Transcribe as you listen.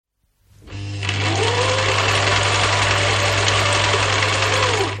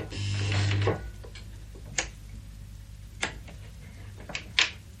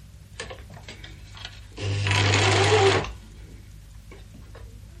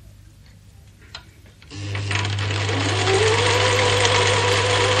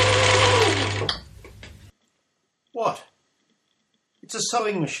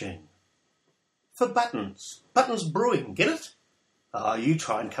sewing machine. For buttons. Buttons Brewing, get it? You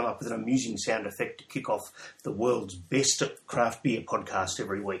try and come up with an amusing sound effect to kick off the world's best craft beer podcast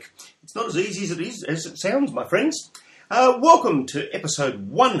every week. It's not as easy as it sounds, my friends. Welcome to episode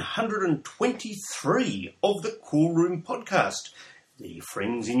 123 of the Cool Room podcast. The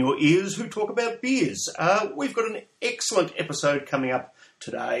friends in your ears who talk about beers. We've got an excellent episode coming up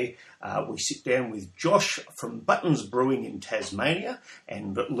today. We sit down with Josh from Buttons Brewing in Tasmania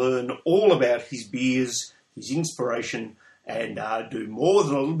and learn all about his beers, his inspiration, and do more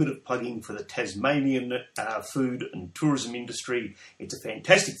than a little bit of plugging for the Tasmanian food and tourism industry. It's a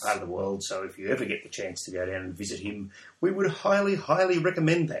fantastic part of the world, so if you ever get the chance to go down and visit him, we would highly, highly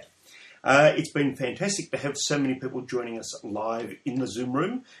recommend that. It's been fantastic to have so many people joining us live in the Zoom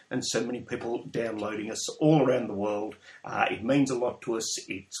room and so many people downloading us all around the world. It means a lot to us.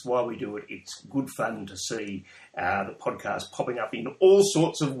 It's why we do it. It's good fun to see the podcast popping up in all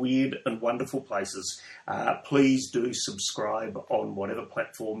sorts of weird and wonderful places. Please do subscribe on whatever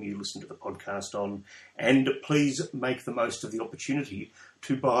platform you listen to the podcast on, and please make the most of the opportunity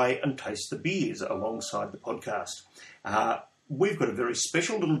to buy and taste the beers alongside the podcast. We've got a very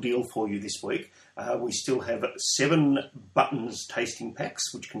special little deal for you this week. We still have 7 Buttons tasting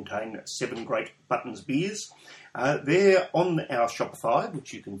packs, which contain 7 great Buttons beers. They're on our Shopify,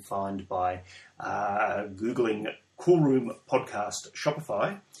 which you can find by Googling Cool Room Podcast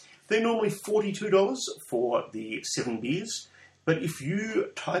Shopify. They're normally $42 for the 7 beers. But if you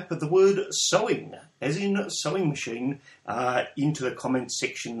type the word sewing, as in sewing machine, into the comments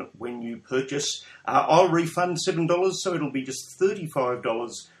section when you purchase, I'll refund $7, so it'll be just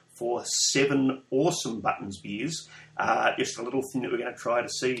 $35 for 7 awesome Buttons beers. Just a little thing that we're going to try to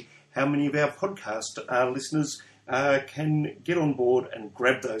see how many of our podcast listeners can get on board and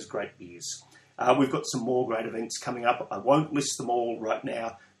grab those great beers. We've got some more great events coming up. I won't list them all right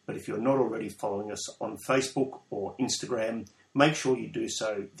now, but if you're not already following us on Facebook or Instagram, make sure you do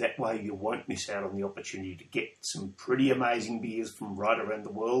so. That way you won't miss out on the opportunity to get some pretty amazing beers from right around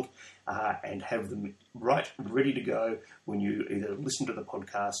the world and have them right ready to go when you either listen to the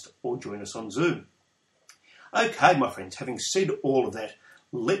podcast or join us on Zoom. Okay, my friends, having said all of that,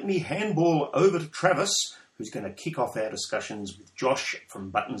 let me handball over to Travis, who's going to kick off our discussions with Josh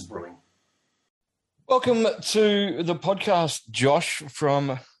from Buttons Brewing. Welcome to the podcast, Josh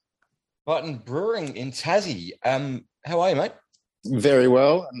from Button Brewing in Tassie. How are you, mate? Very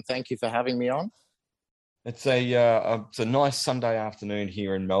well, and thank you for having me on. It's a nice Sunday afternoon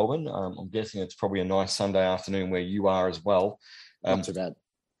here in Melbourne. I'm guessing it's probably a nice Sunday afternoon where you are as well. Not too bad.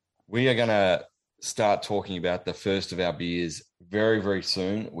 We are going to start talking about the first of our beers very, very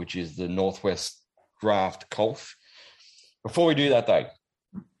soon, which is the Northwest Draft Kolsch. Before we do that, though,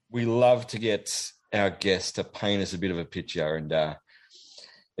 we love to get our guests to paint us a bit of a picture and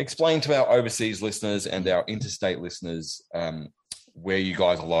explain to our overseas listeners and our interstate listeners where you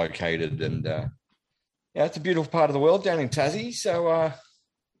guys are located. And it's a beautiful part of the world down in Tassie. So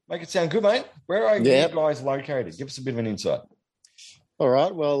make it sound good, mate. Where are you guys located? Give us a bit of an insight. All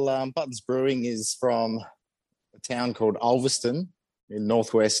right. Well, Buttons Brewing is from a town called Ulverston in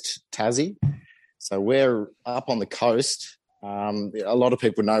northwest Tassie. So we're up on the coast. A lot of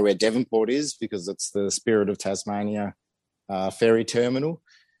people know where Devonport is because it's the Spirit of Tasmania ferry terminal.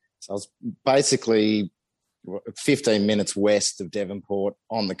 So I was basically 15 minutes west of Devonport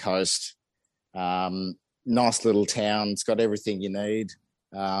on the coast. Nice little town. It's got everything you need,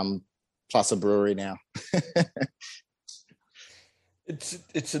 plus a brewery now.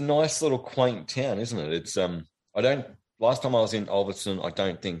 It's a nice little quaint town, isn't it? It's last time I was in Ulverston, I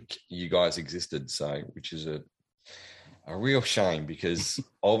don't think you guys existed, which is a real shame because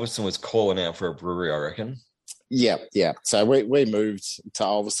Ulverston was calling out for a brewery, I reckon. Yeah. So we moved to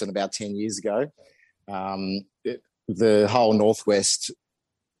Ulverston about 10 years ago. The whole northwest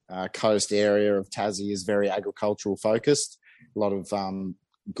coast area of Tassie is very agricultural focused. A lot of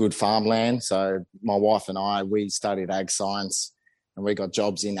good farmland. So my wife and I, we studied ag science and we got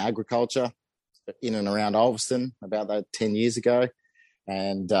jobs in agriculture in and around Ulverston about that 10 years ago.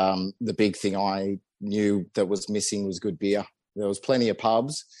 And the big thing I knew that was missing was good beer. There was plenty of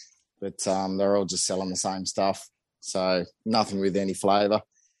pubs, but they're all just selling the same stuff. So nothing with any flavour.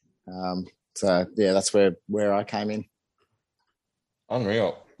 That's where I came in.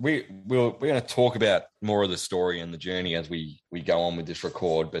 Unreal. We're going to talk about more of the story and the journey as we go on with this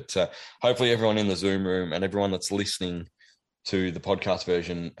record. But hopefully everyone in the Zoom room and everyone that's listening to the podcast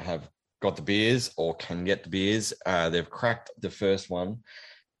version have got the beers or can get the beers. They've cracked the first one.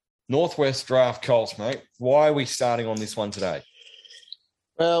 Northwest Draft Kolsch, mate. Why are we starting on this one today?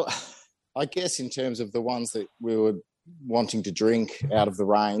 Well, I guess in terms of the ones that we were wanting to drink out of the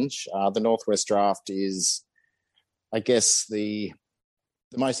range, the Northwest Draft is, I guess, the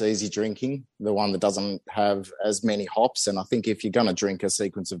most easy drinking, the one that doesn't have as many hops. And I think if you're going to drink a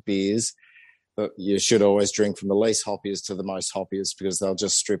sequence of beers, you should always drink from the least hoppiest to the most hoppiest, because they'll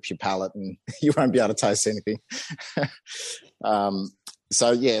just strip your palate and you won't be able to taste anything.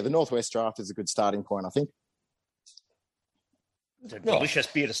 The Northwest Draft is a good starting point, I think. It's a delicious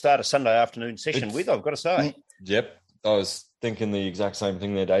beer to start a Sunday afternoon session with, I've got to say. Yep. I was thinking the exact same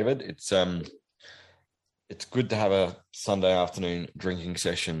thing there, David. It's good to have a Sunday afternoon drinking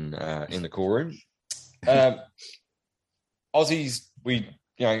session in the cool room. Aussies,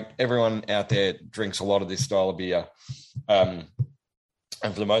 everyone out there drinks a lot of this style of beer. And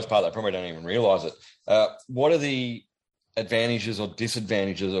for the most part, they probably don't even realise it. What are the advantages or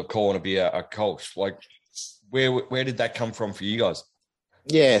disadvantages of calling a beer a Kolsch? Like, where did that come from for you guys?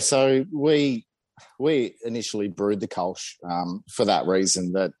 Yeah, so we initially brewed the Kolsch for that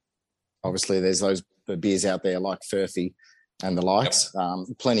reason, that obviously there's the beers out there like Furphy and the likes.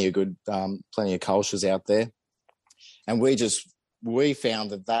 Yep. Plenty of Kolsch's out there. And we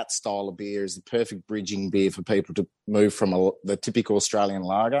found that style of beer is the perfect bridging beer for people to move from the typical Australian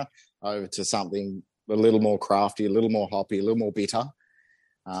lager over to something a little more crafty, a little more hoppy, a little more bitter.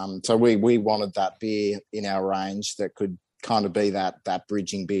 So we wanted that beer in our range that could kind of be that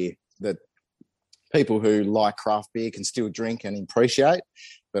bridging beer that people who like craft beer can still drink and appreciate,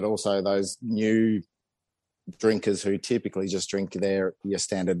 but also those new drinkers who typically just drink your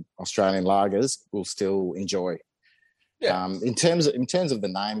standard Australian lagers will still enjoy. Yeah. In terms of the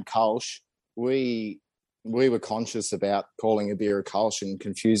name Kolsch, we were conscious about calling a beer a Kolsch and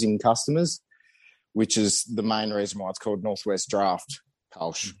confusing customers, which is the main reason why it's called Northwest Draft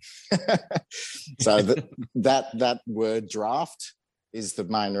Kolsch. So that word draft is the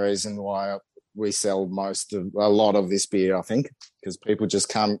main reason why we sell a lot of this beer, I think, because people just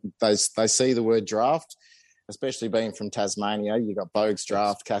come, they see the word draft, especially being from Tasmania. You got Boag's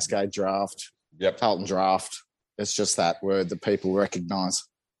Draft, Cascade Draft, Carlton Draft. It's just that word that people recognise.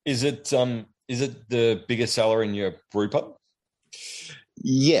 Is it the biggest seller in your brew pub?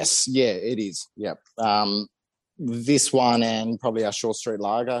 Yes, yeah, it is. Yep. This one and probably our Short Street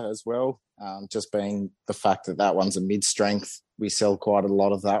Lager as well, just being the fact that one's a mid-strength. We sell quite a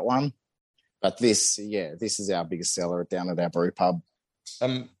lot of that one. But this is our biggest seller down at our brew pub.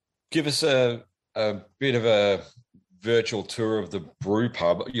 Give us a bit of a virtual tour of the brew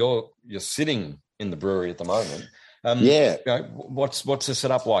pub. You're sitting in the brewery at the moment. What's the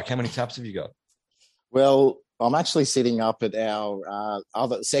setup like? How many taps have you got? Well, I'm actually sitting up at our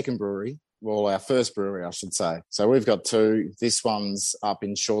second brewery. Well, our first brewery, I should say. So we've got two. This one's up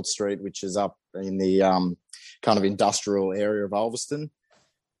in Short Street, which is up in the kind of industrial area of Ulverston.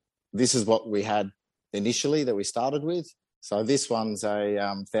 This is what we had initially that we started with. So this one's a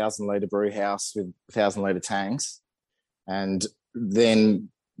 1,000-litre brew house with 1,000-litre tanks. And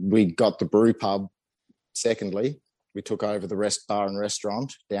then we got the brew pub. Secondly, we took over the bar and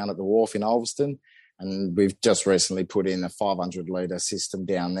restaurant down at the wharf in Ulverston. And we've just recently put in a 500-litre system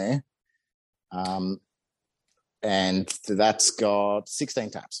down there. And that's got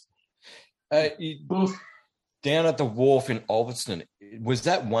 16 taps. Down at the wharf in Ulverston, was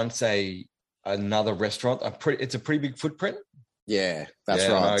that once another restaurant? It's a pretty big footprint. Yeah, that's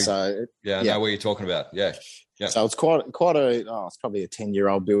right. I know what you're talking about. Yeah. So it's quite it's probably a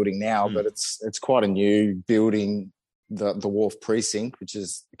 10-year-old building now, but it's quite a new building, the Wharf Precinct, which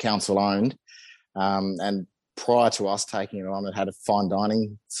is council owned. And prior to us taking it on, it had a fine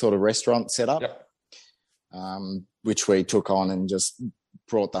dining sort of restaurant set up, which we took on and just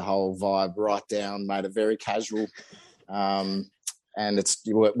brought the whole vibe right down, made it very casual, and it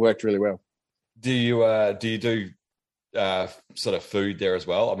worked really well. Do you do sort of food there as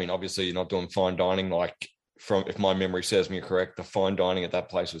well? I mean, obviously you're not doing fine dining if my memory serves me correct, the fine dining at that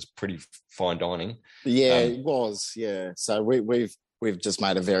place was pretty fine dining. Yeah, it was. Yeah, so we've just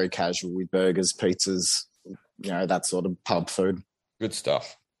made it very casual with burgers, pizzas, that sort of pub food. Good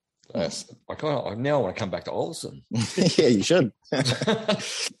stuff. I now want to come back to Olsen. Yeah, you should.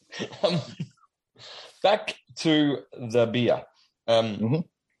 Back to the beer,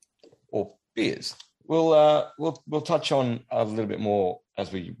 or beers. We'll touch on a little bit more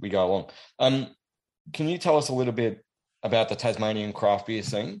as we go along. Can you tell us a little bit about the Tasmanian craft beer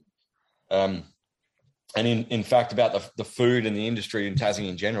scene, and in fact about the food and the industry in Tassie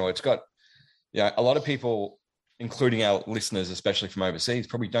in general? It's got a lot of people, including our listeners, especially from overseas,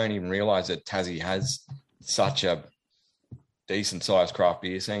 probably don't even realise that Tassie has such a decent-sized craft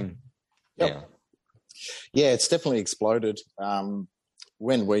beer scene. Yep. Yeah, it's definitely exploded.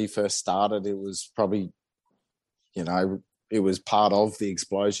 When we first started, it was probably it was part of the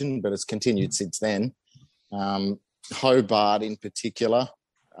explosion, but it's continued since then. Hobart in particular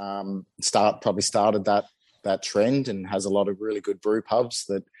probably started that trend and has a lot of really good brew pubs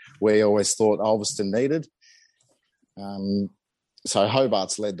that we always thought Ulverston needed. So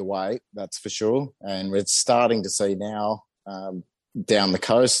Hobart's led the way, that's for sure. And we're starting to see now down the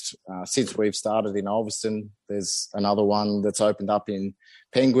coast, since we've started in Ulverston, there's another one that's opened up in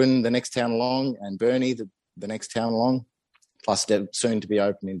Penguin, the next town along, and Burnie, the next town along, plus soon to be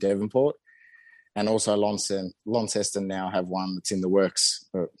open in Devonport. And also Launceston now have one that's in the works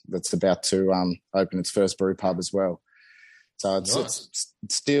that's about to open its first brew pub as well. So it's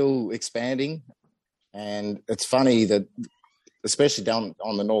still expanding. And it's funny that, especially down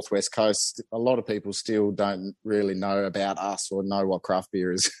on the northwest coast, a lot of people still don't really know about us or know what craft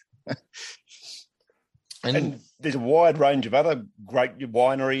beer is. And there's a wide range of other great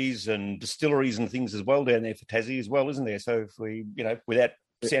wineries and distilleries and things as well down there for Tassie as well, isn't there? So if we, without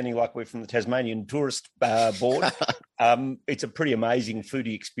sounding like we're from the Tasmanian Tourist Board, it's a pretty amazing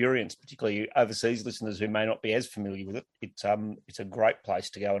foodie experience, particularly overseas listeners who may not be as familiar with it. It's a great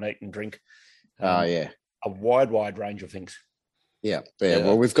place to go and eat and drink. A wide range of things. Yeah.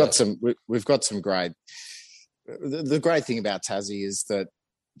 Well, we've got some great. The great thing about Tassie is that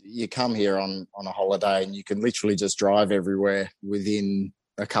you come here on a holiday and you can literally just drive everywhere within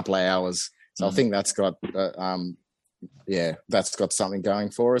a couple of hours. So I think that's got that's got something going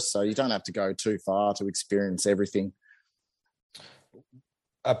for us. So you don't have to go too far to experience everything.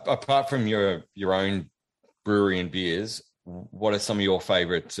 Apart from your own brewery and beers, what are some of your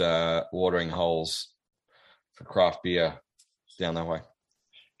favourite watering holes for craft beer down that way?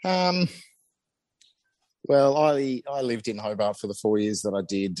 Well, I lived in Hobart for the 4 years that I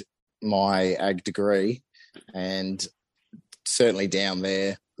did my ag degree, and certainly down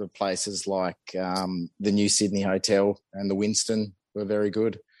there, the places like the New Sydney Hotel and the Winston were very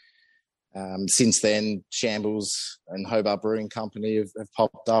good. Since then, Shambles and Hobart Brewing Company have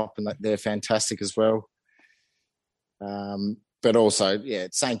popped up, and they're fantastic as well. But also,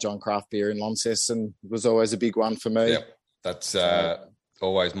 St. John Craft Beer in Launceston was always a big one for me. Yep, that's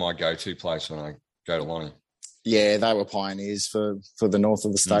always my go-to place when I go to Lonnie. Yeah, they were pioneers for the north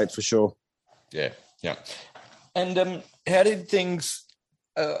of the state for sure. Yeah. And how did things?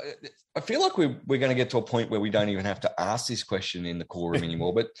 I feel like we're going to get to a point where we don't even have to ask this question in the call room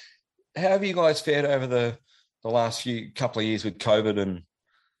anymore. But how have you guys fared over the last couple of years with COVID?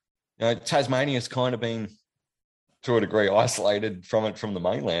 And Tasmania's kind of been, to a degree, isolated from the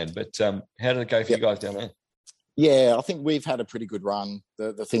mainland. But how did it go for you guys down there? Yeah, I think we've had a pretty good run.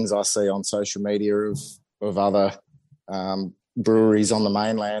 The things I see on social media of other breweries on the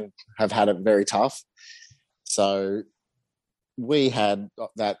mainland have had it very tough. So we had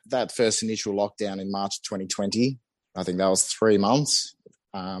that first initial lockdown in March 2020. I think that was 3 months.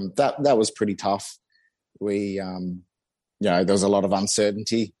 That was pretty tough. We, there was a lot of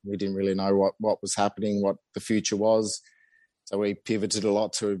uncertainty. We didn't really know what was happening, what the future was. So we pivoted a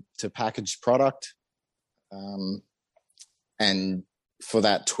lot to packaged product. And for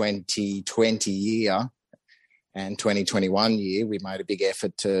that 2020 year and 2021 year, we made a big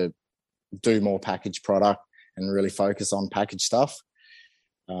effort to do more packaged product and really focus on packaged stuff.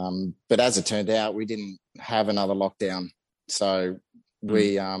 But as it turned out, we didn't have another lockdown. So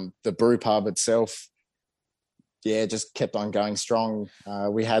we, the brew pub itself, just kept on going strong.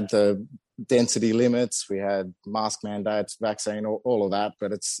 We had the density limits, we had mask mandates, vaccine, all of that,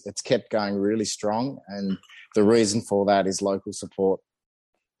 but it's kept going really strong. And the reason for that is local support.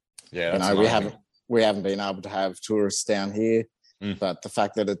 Yeah, we haven't been able to have tourists down here, but the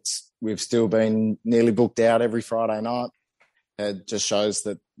fact that we've still been nearly booked out every Friday night, it just shows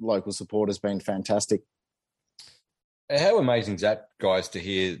that local support has been fantastic. How amazing is that, guys, to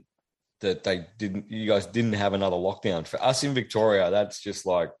hear that you guys didn't have another lockdown? For us in Victoria, that's just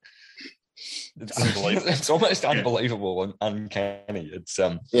like, it's unbelievable. It's almost unbelievable and uncanny. It's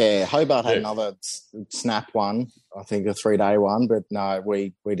Hobart had another snap one, I think a 3-day one, but no,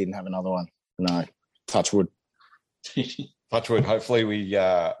 we didn't have another one. No, touch wood. Touch wood. Hopefully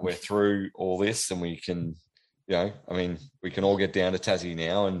we're through all this and we can, we can all get down to Tassie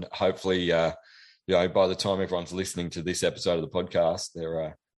now, and hopefully, by the time everyone's listening to this episode of the podcast,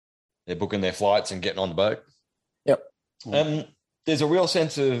 they're booking their flights and getting on the boat. Yep. There's a real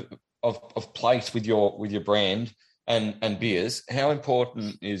sense of place with your brand and beers. How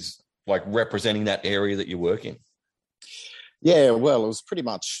important is like representing that area that you work in? Yeah, well, it was pretty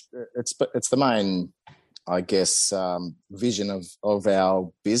much it's the main, I guess, vision of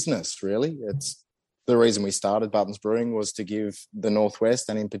our business. Really, it's the reason we started Buttons Brewing was to give the Northwest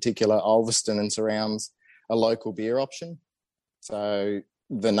and in particular Ulverston and surrounds a local beer option. So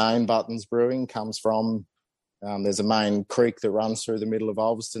the name Buttons Brewing comes from, there's a main creek that runs through the middle of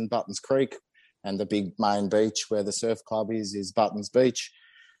Ulverston, Buttons Creek, and the big main beach where the surf club is Buttons Beach.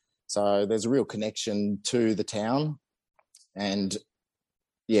 So there's a real connection to the town. And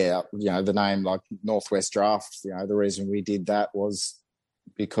yeah, the name like Northwest Draft, the reason we did that was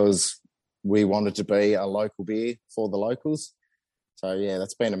because we wanted to be a local beer for the locals. So yeah,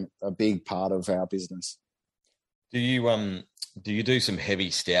 that's been a big part of our business. Do you do some heavy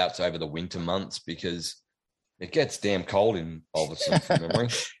stouts over the winter months, because it gets damn cold in Ulverston from memory?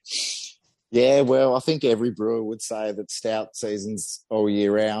 Yeah, well, I think every brewer would say that stout season's all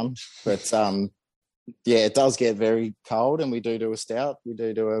year round, but yeah, it does get very cold, and we do a stout. We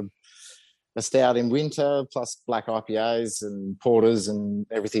do a stout in winter, plus black IPAs and porters and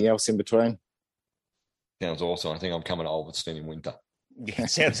everything else in between. Sounds awesome. I think I'm coming to Ulverston in winter. Yeah,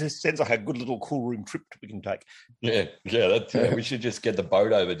 sounds like a good little cool room trip we can take. Yeah, we should just get the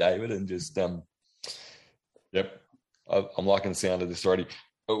boat over, David, and just yep. I'm liking the sound of this already.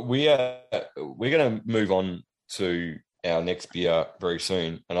 We're going to move on to our next beer very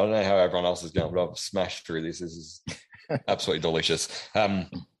soon, and I don't know how everyone else is going, but I've smashed through this. This is absolutely delicious. From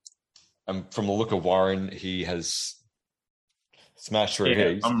the look of Warren, he has smashed through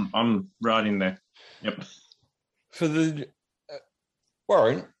his. I'm right in there. Yep. For the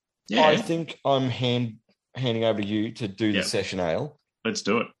Warren, yeah. I think I'm handing over to you to do the session ale. Let's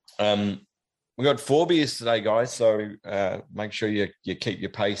do it. We got 4 beers today, guys, so make sure you keep your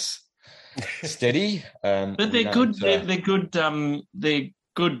pace steady. But they're good. They're good. They're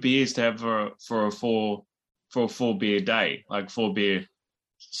good beers to have for a 4 beer day, like 4 beer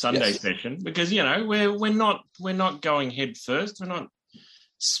Sunday session, because we're not going head first. We're not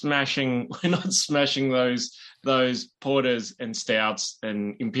smashing those porters and stouts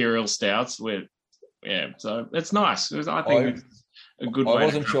and imperial stouts. So it's nice. I think it's a good way. I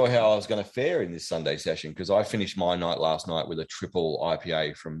wasn't sure how I was going to fare in this Sunday session, because I finished my night last night with a triple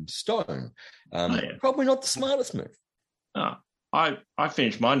IPA from Stone. Probably not the smartest move. I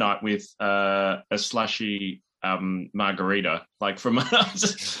finished my night with a slushy margarita, like from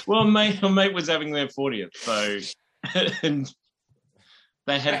well, a mate was having their 40th, so and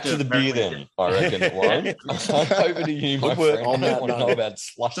they had back to the beer then. I reckon, Warren. Over to you, my friend. I want to know about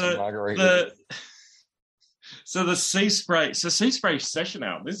slushy margarita. So the Sea Spray session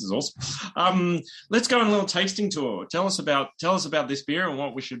out. This is awesome. Let's go on a little tasting tour. Tell us about this beer and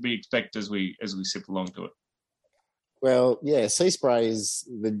what we should be expect as we sip along to it. Well, yeah, Sea Spray is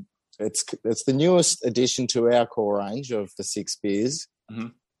it's the newest addition to our core range of the 6 beers.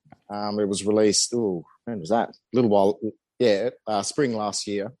 Mm-hmm. It was released. When was that? A little while. Yeah, spring last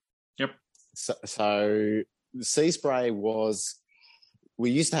year. Yep. So the Sea Spray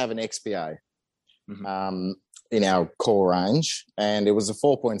we used to have an XBA. Mm-hmm. In our core range, and it was a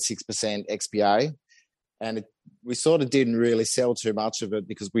 4.6% XBA, and we sort of didn't really sell too much of it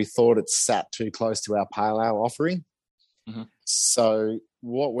because we thought it sat too close to our pale ale offering. Mm-hmm. So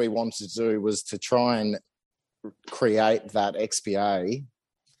what we wanted to do was to try and create that XBA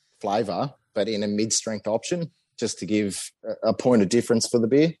flavour, but in a mid-strength option, just to give a point of difference for the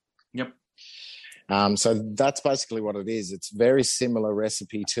beer. Yep. So that's basically what it is. It's very similar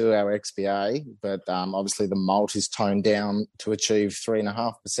recipe to our XBA, but obviously the malt is toned down to achieve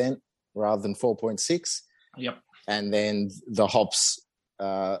 3.5% rather than 4.6. Yep. And then the hops,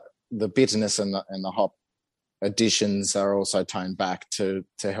 the bitterness and the hop additions are also toned back to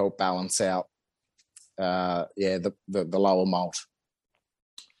help balance out, the lower malt.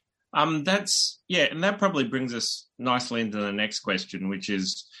 And that probably brings us nicely into the next question, which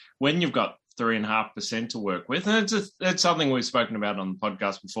is when you've got 3.5% to work with, and it's something we've spoken about on the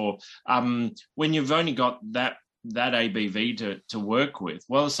podcast before. When you've only got that ABV to work with,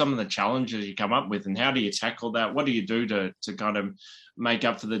 what are some of the challenges you come up with, and how do you tackle that? What do you do to kind of make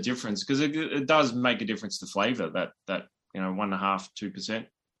up for the difference? Because it does make a difference to flavour, that 1.5-2%.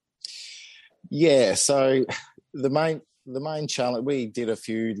 Yeah. So the main challenge, we did a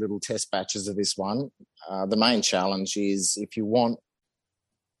few little test batches of this one. The main challenge is if you want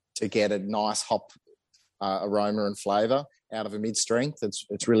to get a nice hop aroma and flavour out of a mid-strength,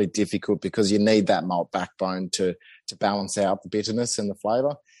 it's really difficult because you need that malt backbone to balance out the bitterness and the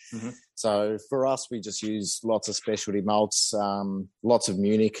flavour. Mm-hmm. So for us, we just use lots of specialty malts, lots of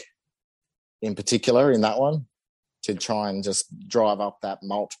Munich in particular in that one, to try and just drive up that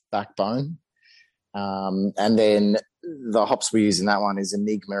malt backbone. And then the hops we use in that one is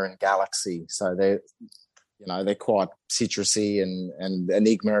Enigma and Galaxy. So they're quite citrusy, and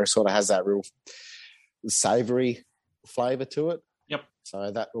Enigma sort of has that real savoury flavour to it. Yep.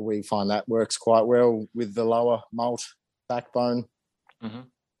 So that we find that works quite well with the lower malt backbone.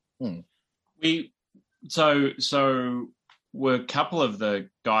 So were a couple of the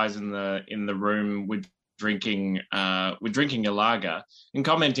guys in the room with drinking a lager and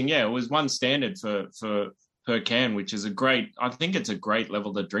commenting, it was one standard for per can, which is I think it's a great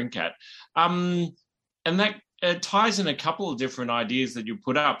level to drink at. And that ties in a couple of different ideas that you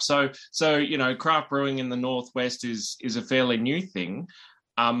put up. So craft brewing in the Northwest is a fairly new thing.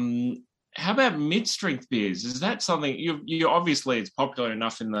 How about mid-strength beers? Is that something you obviously it's popular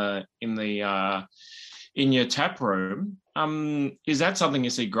enough in your tap room? Is that something you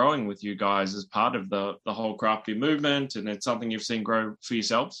see growing with you guys as part of the whole craft beer movement, and it's something you've seen grow for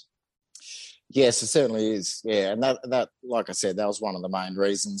yourselves? Yes, it certainly is. Yeah, and that like I said, that was one of the main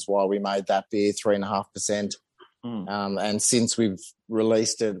reasons why we made that beer 3.5%. And since we've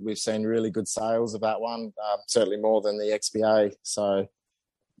released it, we've seen really good sales of that one, certainly more than the XBA. So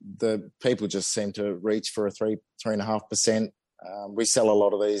the people just seem to reach for a 3.5%. We sell a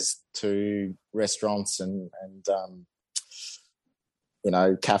lot of these to restaurants and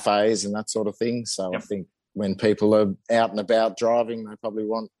cafes and that sort of thing. So I think when people are out and about driving, they probably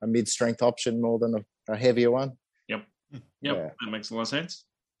want a mid-strength option more than a heavier one. Yep, Yeah. That makes a lot of sense.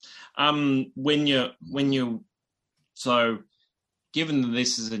 So given that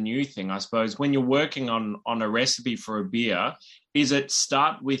this is a new thing, I suppose, when you're working on a recipe for a beer, is it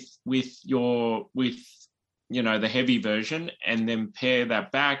start with the heavy version and then pare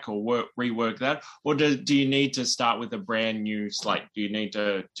that back or rework that, or do you need to start with a brand new slate? Do you need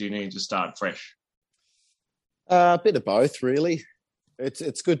to start fresh? A bit of both, really.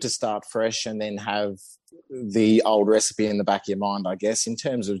 It's good to start fresh and then have the old recipe in the back of your mind, I guess, in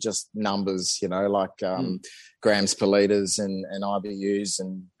terms of just numbers, grams per litres and IBUs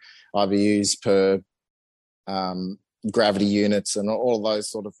per gravity units and all those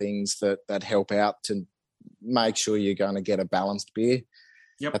sort of things that help out to make sure you're going to get a balanced beer.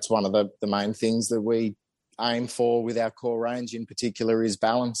 Yep. That's one of the main things that we aim for with our core range in particular is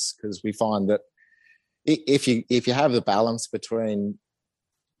balance, because we find that if you have the balance between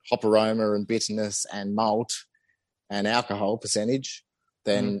hop aroma and bitterness and malt and alcohol percentage,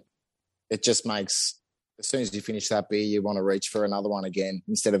 then it just makes, as soon as you finish that beer, you want to reach for another one again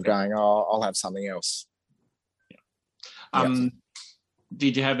instead of going, I'll have something else.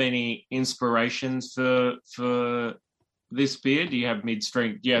 Did you have any inspirations for this beer? Do you have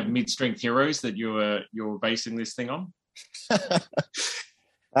mid-strength heroes that you were basing this thing on?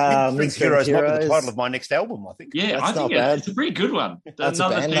 Mid-strength Heroes might be the title of my next album, I think. Yeah, I think it's a pretty good one. That's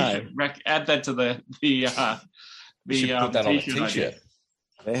another band name. Add that to the put that on a t-shirt.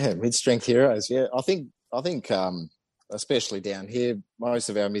 Yeah, mid-strength heroes. Yeah, I think especially down here, most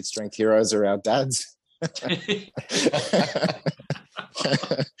of our mid-strength heroes are our dads.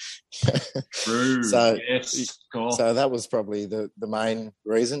 True. So, yes, cool. So that was probably the main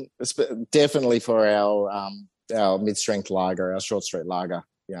reason. Definitely for our mid-strength lager, our short street lager.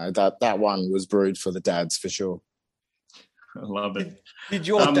 That one was brewed for the dads for sure. I love it. Did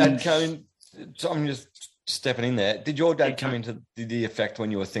your dad come in? So I'm just stepping in there. Did your dad come into the effect when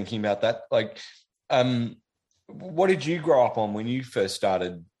you were thinking about that? Like, what did you grow up on when you first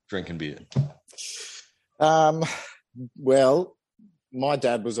started drinking beer? Well, my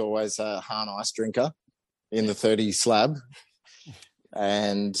dad was always a Hahn Ice drinker in the 30 slab.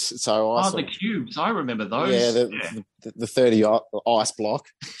 And so the cubes, I remember those. Yeah, the 30 ice block.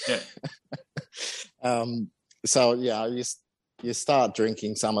 Yeah. So yeah, you start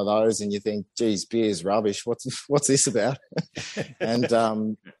drinking some of those and you think, geez, beer's rubbish. What's this about? And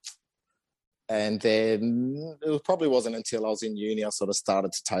then it probably wasn't until I was in uni I sort of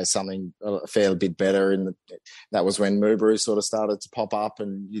started to taste something a fair bit better. And that was when Moo Brew sort of started to pop up,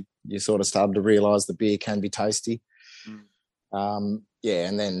 and you sort of started to realise the beer can be tasty.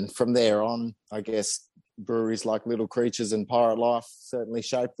 And then from there on, I guess breweries like Little Creatures and Pirate Life certainly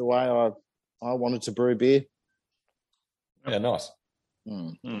shaped the way I wanted to brew beer. Yeah, nice.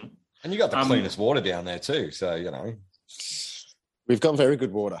 And you got the cleanest water down there too, so we've got very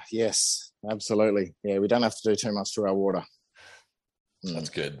good water. Yes, absolutely. Yeah, we don't have to do too much to our water. That's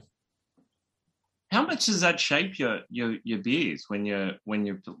good. How much does that shape your beers when you're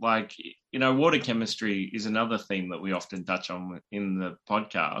like, water chemistry is another theme that we often touch on in the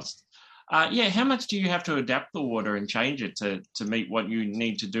podcast. How much do you have to adapt the water and change it to meet what you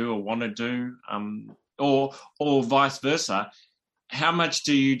need to do or want to do, or vice versa? How much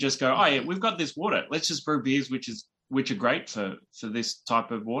do you just go, we've got this water, let's just brew beers which are great for this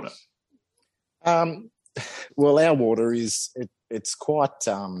type of water? Well, our water it's quite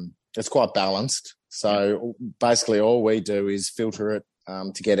balanced. So basically all we do is filter it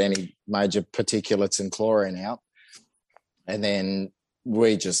to get any major particulates and chlorine out. And then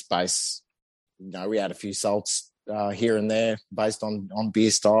we just base, we add a few salts here and there based on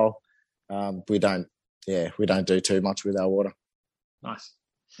beer style. We don't do too much with our water. Nice.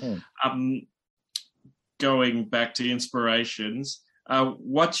 Mm. Going back to inspirations,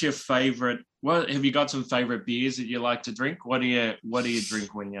 what's your favorite? What have you got? Some favorite beers that you like to drink? What do you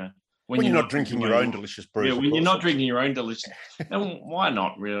drink when you're not drinking your own delicious brews? Yeah, when you're not drinking your own delicious. And why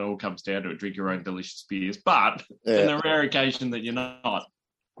not? Really, it all comes down to it. Drink your own delicious beers, but on the rare occasion that you're not.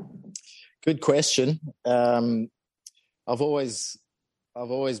 Good question. I've always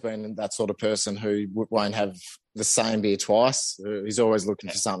been that sort of person who won't have the same beer twice. Who's always looking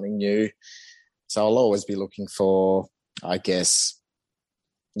for something new. So I'll always be looking for, I guess,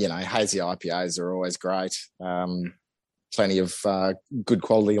 hazy IPAs are always great. Plenty of good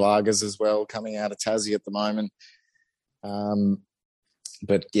quality lagers as well coming out of Tassie at the moment.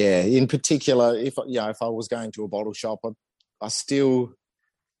 But yeah, in particular, if I was going to a bottle shop, I still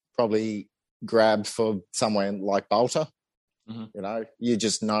probably grab for somewhere like Bolter. Mm-hmm. You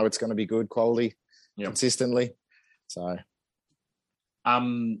just know it's going to be good quality consistently. So,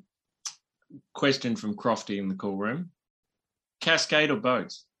 question from Crofty in the cool room: Cascade or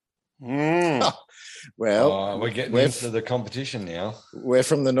Bogues? Well, we're getting into the competition now. We're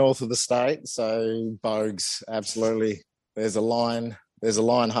from the north of the state, so Bogues, absolutely. There's a line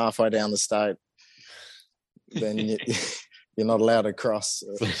halfway down the state. Then you're not allowed to cross.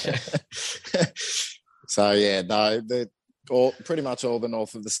 So yeah, no, pretty much all the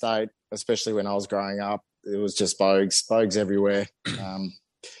north of the state, especially when I was growing up, it was just Bogues everywhere,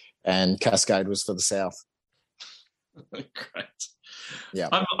 and Cascade was for the south. Great. Yeah,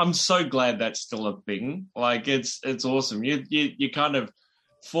 I'm so glad that's still a thing. Like it's awesome. You kind of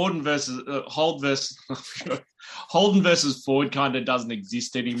Holden versus Holden versus Ford kind of doesn't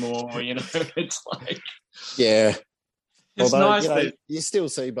exist anymore. It's like it's nice that you still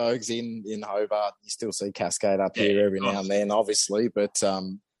see Bogues in Hobart. You still see Cascade up here every now and then, obviously, but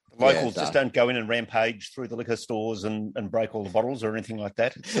locals just don't go in and rampage through the liquor stores and break all the bottles or anything like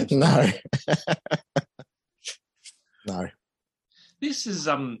that. No. No. This is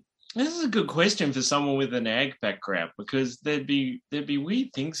a good question for someone with an ag background, because there'd be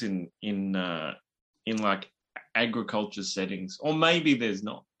weird things in like agriculture settings, or maybe there's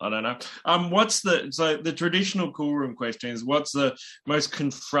not. I don't know. The traditional cool room question is, what's the most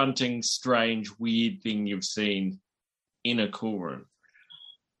confronting, strange, weird thing you've seen in a cool room?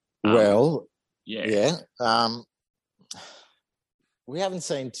 We haven't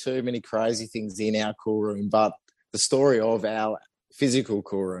seen too many crazy things in our cool room, but the story of our physical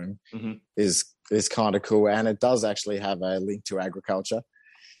cool room is kind of cool, and it does actually have a link to agriculture.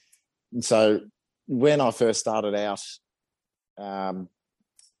 And so when I first started out,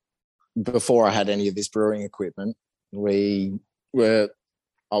 before I had any of this brewing equipment, I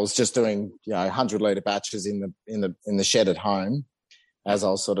was just doing 100-litre batches in the shed at home as I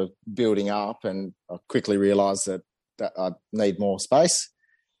was sort of building up, and I quickly realised that I need more space.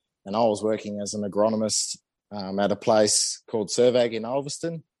 And I was working as an agronomist at a place called Servag in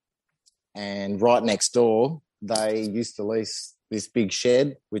Ulverston, and right next door they used to lease this big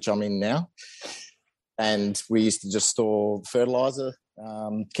shed, which I'm in now, and we used to just store fertiliser,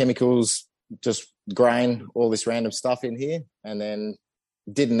 chemicals, just grain, all this random stuff in here, and then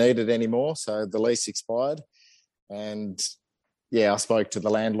didn't need it anymore, so the lease expired. And I spoke to the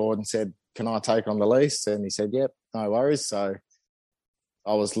landlord and said, can I take on the lease? And he said, yep, no worries. So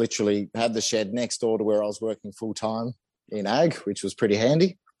I was literally had the shed next door to where I was working full time in ag, which was pretty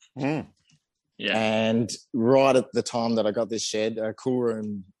handy. Mm. Yeah. And right at the time that I got this shed, a cool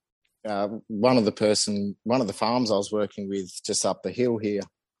room, one of the farms I was working with just up the hill here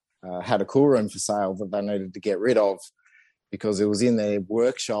had a cool room for sale that they needed to get rid of because it was in their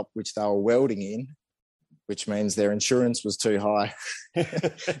workshop, which they were welding in, which means their insurance was too high.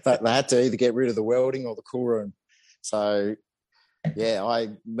 But they had to either get rid of the welding or the cool room. So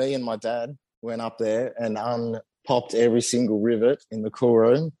me and my dad went up there and unpopped every single rivet in the cool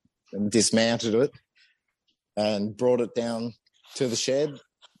room and dismounted it and brought it down to the shed,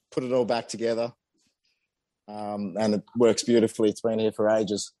 put it all back together, and it works beautifully. It's been here for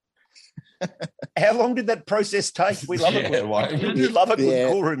ages. How long did that process take? We love it. We do love a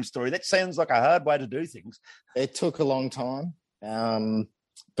good cool room story. That sounds like a hard way to do things. It took a long time,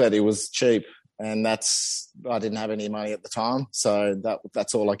 but it was cheap. And I didn't have any money at the time, so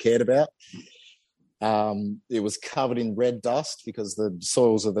that's all I cared about. It was covered in red dust because the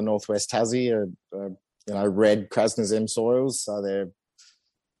soils of the northwest Tassie are red Krasnozem soils, so they're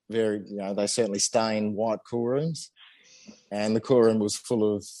very, they certainly stain white cool rooms. and the cool room was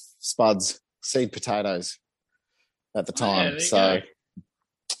full of spuds, seed potatoes at the time.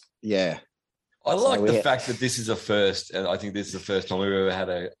 Yeah. I like the fact that this is a first, and I think this is the first time we've ever had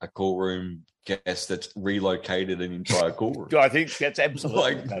a cool room guest that's relocated an entire cool room. I think that's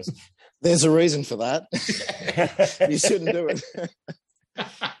absolutely There's a reason for that. You shouldn't do it.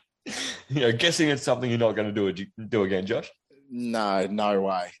 Guessing it's something you're not going to do again, Josh. No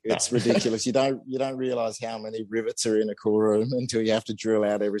way. It's ridiculous. You don't realize how many rivets are in a cool room until you have to drill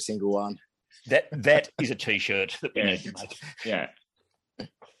out every single one. That is a T-shirt that we need to make. Yeah.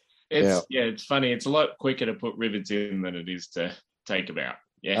 It's funny. It's a lot quicker to put rivets in than it is to take them out.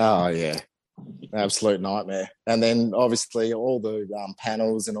 Yeah. Oh, yeah. Absolute nightmare. And then obviously all the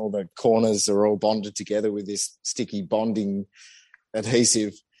panels and all the corners are all bonded together with this sticky bonding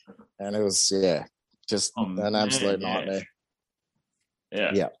adhesive. And it was, just an absolute nightmare.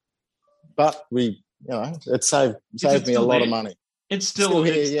 Yeah. But it saved me a lot of money. It's still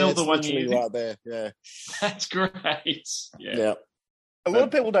the one you right there. Yeah. That's great. Yeah. A lot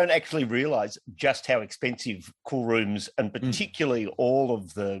of people don't actually realise just how expensive cool rooms and particularly all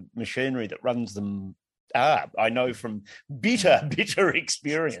of the machinery that runs them are. I know from bitter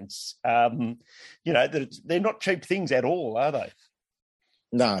experience, that they're not cheap things at all, are they?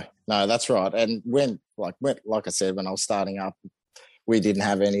 No, that's right. And when I said, when I was starting up, we didn't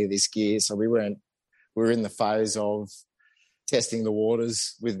have any of this gear. So we were in the phase of testing the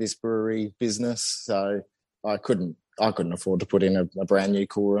waters with this brewery business. So I couldn't afford to put in a brand new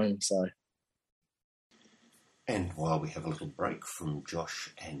cool room. So, and while we have a little break from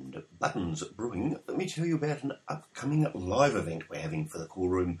Josh and Buttons Brewing, let me tell you about an upcoming live event we're having for the cool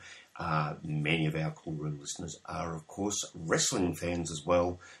room. Many of our cool room listeners are, of course, wrestling fans as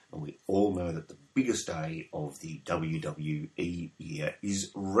well, and we all know that the biggest day of the WWE year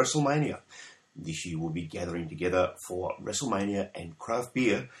is WrestleMania. This year we'll be gathering together for WrestleMania and craft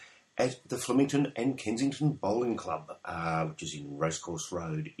beer at the Flemington and Kensington Bowling Club, which is in Racecourse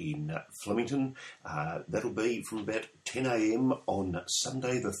Road in Flemington. That'll be from about 10 a.m. on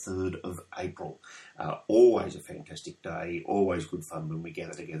Sunday the 3rd of April. Always a fantastic day, always good fun when we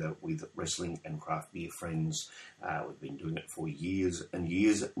gather together with wrestling and craft beer friends. We've been doing it for years and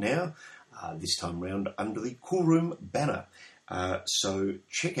years now, this time round under the Cool Room banner. So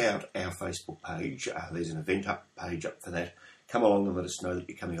check out our Facebook page. There's an event page up for that. Come along and let us know that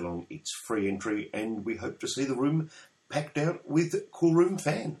you're coming along. It's free entry, and we hope to see the room packed out with Cool Room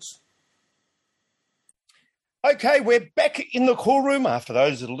fans. Okay, we're back in the Cool Room after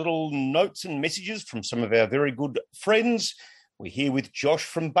those little notes and messages from some of our very good friends. We're here with Josh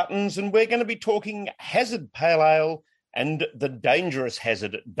from Buttons, and we're going to be talking Hazard Pale Ale and the Dangerous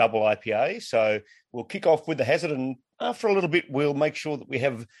Hazard Double IPA. So we'll kick off with the Hazard, and after a little bit, we'll make sure that we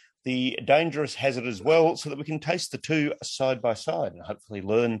have the Dangerous Hazard as well, so that we can taste the two side by side and hopefully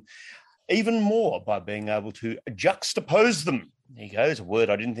learn even more by being able to juxtapose them. There you go. There's a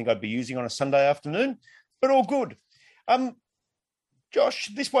word I didn't think I'd be using on a Sunday afternoon, but all good. Josh,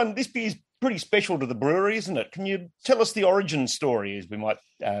 this beer is pretty special to the brewery, isn't it? Can you tell us the origin story, as we might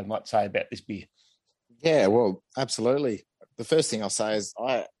say, about this beer? Yeah, well, absolutely. The first thing I'll say is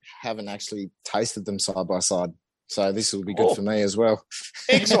I haven't actually tasted them side by side. So this will be good for me as well.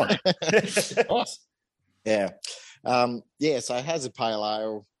 Excellent. Nice. Yeah. So Hazard Pale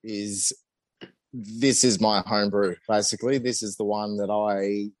Ale is my home brew, basically. This is the one that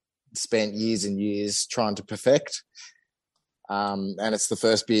I spent years and years trying to perfect. And it's the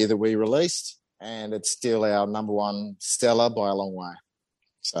first beer that we released, and it's still our number one seller by a long way.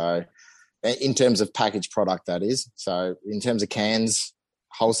 So in terms of packaged product, that is. So in terms of cans,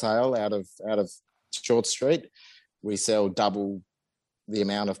 wholesale out of Short Street, we sell double the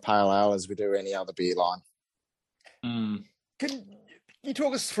amount of pale ale as we do any other beer line. Can you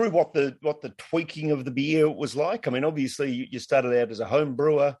talk us through what the tweaking of the beer was like? I mean, obviously you started out as a home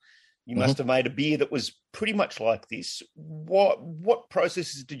brewer. You must have made a beer that was pretty much like this. What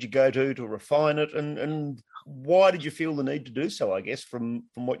processes did you go to refine it, and why did you feel the need to do so, I guess, from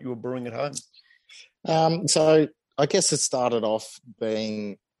what you were brewing at home? So I guess it started off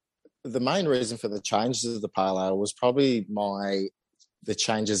being the main reason for the changes of the pale ale was probably the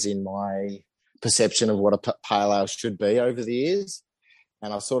changes in my perception of what a pale ale should be over the years.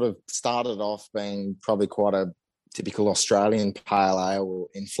 And I sort of started off being probably quite a typical Australian pale ale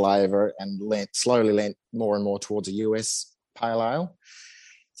in flavour, and slowly lent more and more towards a US pale ale.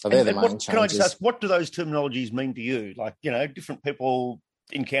 So they're the main changes. Can I just ask, what do those terminologies mean to you? Like, different people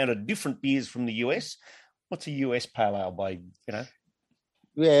encounter different beers from the US. What's a US pale ale by,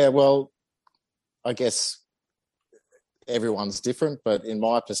 Yeah, well, I guess everyone's different, but in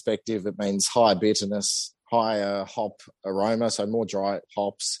my perspective, it means high bitterness, higher hop aroma, so more dry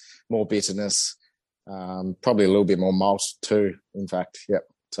hops, more bitterness, probably a little bit more malt too, in fact. Yep.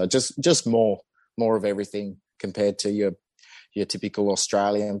 So just more of everything compared to your typical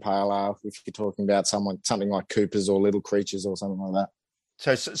Australian pale ale, if you're talking about something like Cooper's or Little Creatures or something like that.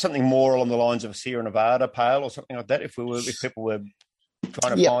 So something more along the lines of a Sierra Nevada pale or something like that, if people were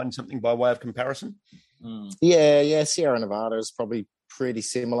trying to find something by way of comparison? Yeah, Sierra Nevada is probably pretty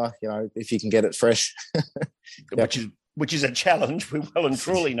similar, if you can get it fresh. Yep. Which is a challenge, we well and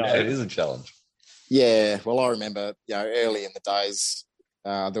truly know. Yeah, it is a challenge. Yeah, well, I remember, early in the days,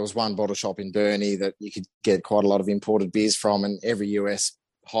 there was one bottle shop in Burnie that you could get quite a lot of imported beers from, and every US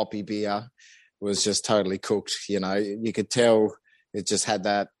hoppy beer was just totally cooked. You could tell it just had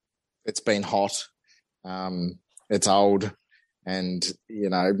that, it's been hot, it's old, and,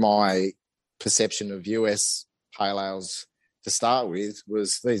 my perception of US pale ales to start with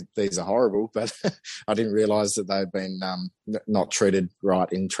was these are horrible, but I didn't realise that they'd been not treated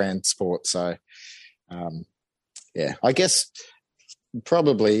right in transport. So, I guess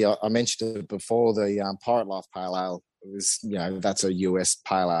probably I mentioned it before, the Pirate Life Pale Ale was, that's a US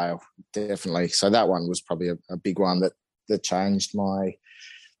pale ale, definitely. So that one was probably a big one that changed my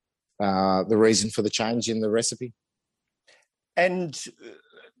the reason for the change in the recipe. And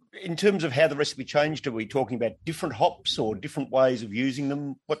in terms of how the recipe changed, are we talking about different hops or different ways of using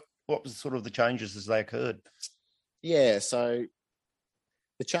them? What was sort of the changes as they occurred? Yeah, so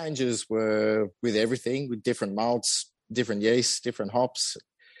the changes were with everything, with different malts, different yeasts, different hops.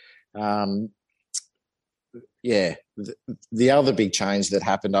 The other big change that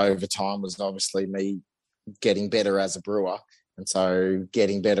happened over time was obviously me getting better as a brewer. And so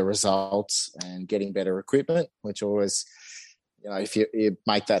getting better results and getting better equipment, which always, if you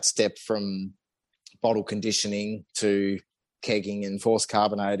make that step from bottle conditioning to kegging and forced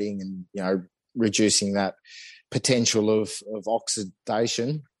carbonating and, reducing that potential of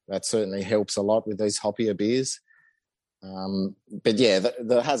oxidation, that certainly helps a lot with these hoppier beers.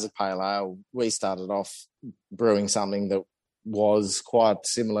 The Hazard Pale Ale, we started off brewing something that was quite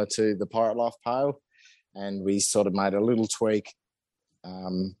similar to the Pirate Life Pale, and we sort of made a little tweak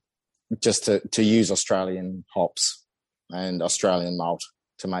just to use Australian hops and Australian malt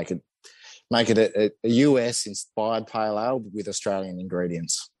to make it a US inspired pale ale with Australian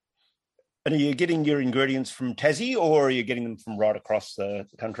ingredients. And are you getting your ingredients from Tassie, or are you getting them from right across the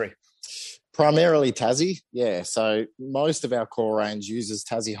country? Primarily Tassie, yeah. So most of our core range uses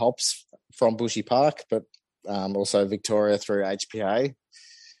Tassie hops from Bushy Park, but also Victoria through HPA.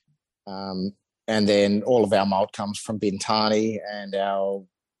 And then all of our malt comes from Bintani, and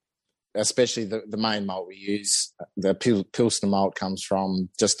especially the main malt we use, the Pilsner malt, comes from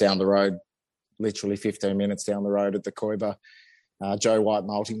just down the road, literally 15 minutes down the road at the Koiba Joe White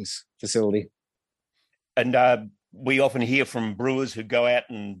Malting's facility. And we often hear from brewers who go out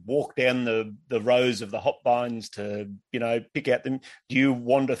and walk down the rows of the hop vines to, pick out them. Do you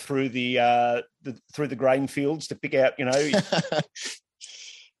wander through the grain fields to pick out,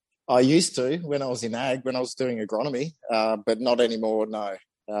 I used to when I was in ag, when I was doing agronomy, but not anymore, no.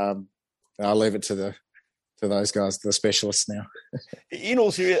 I'll leave it to those guys, the specialists now. In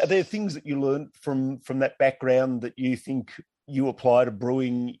all seriousness, are there things that you learned from that background that you think you apply to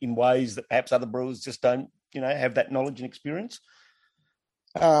brewing in ways that perhaps other brewers just don't, have that knowledge and experience?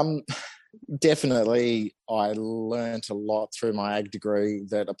 Definitely, I learnt a lot through my ag degree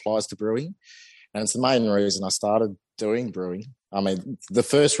that applies to brewing, and it's the main reason I started doing brewing. I mean, the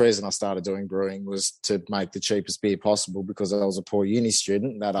first reason I started doing brewing was to make the cheapest beer possible because I was a poor uni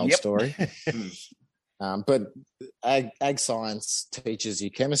student, that old story. But ag science teaches you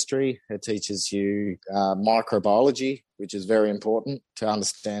chemistry. It teaches you microbiology, which is very important to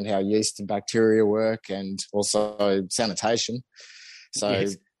understand how yeast and bacteria work, and also sanitation. So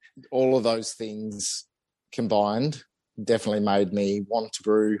all of those things combined definitely made me want to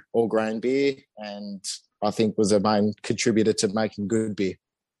brew all grain beer, and I think was a main contributor to making good beer.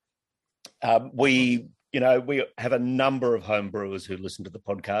 We have a number of home brewers who listen to the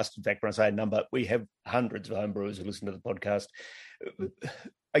podcast. In fact, when I say a number, we have hundreds of home brewers who listen to the podcast.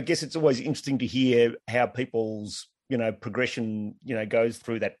 I guess it's always interesting to hear how people's, progression, goes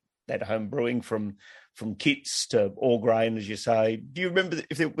through that home brewing from kits to all grain, as you say. Do you remember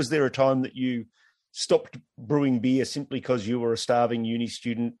was there a time that you stopped brewing beer simply because you were a starving uni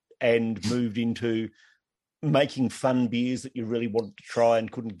student and moved into making fun beers that you really wanted to try and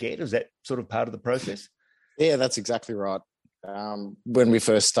couldn't get? Is that sort of part of the process? Yeah, that's exactly right. When we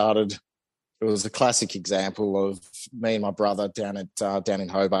first started, it was a classic example of me and my brother down in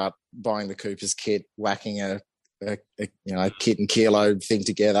Hobart buying the Cooper's kit, whacking a kit and kilo thing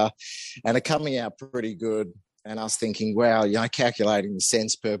together, and it coming out pretty good. And I was thinking, wow, calculating the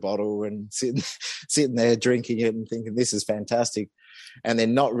cents per bottle and sitting there drinking it and thinking this is fantastic. And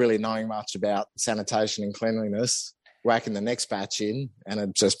then not really knowing much about sanitation and cleanliness, whacking the next batch in, and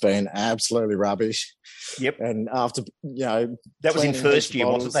it just been absolutely rubbish. Yep. And after, that was in first year,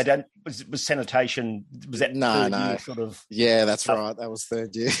 wasn't it? Was sanitation, was that third year sort of? Yeah, that's right. That was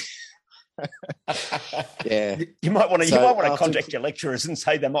third year. Yeah, you might want to contact your lecturers and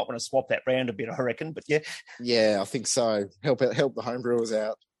say they might want to swap that round a bit, I reckon. But yeah, I think so. Help the homebrewers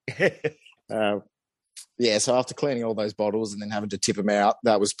out. So after cleaning all those bottles and then having to tip them out,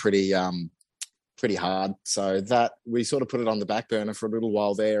 that was pretty hard. So that we sort of put it on the back burner for a little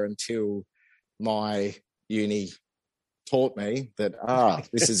while there until my uni taught me that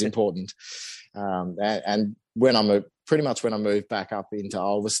this is important. And when I moved back up into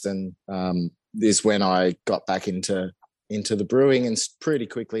Ulverston, is when I got back into the brewing and pretty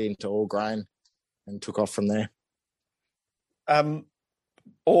quickly into all grain and took off from there.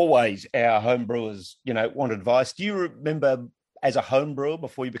 Always our home brewers, want advice. Do you remember as a home brewer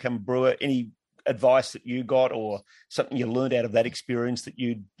before you become a brewer, any advice that you got or something you learned out of that experience that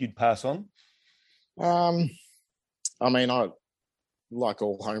you'd pass on? I like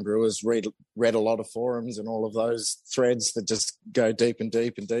all home brewers, read a lot of forums and all of those threads that just go deep and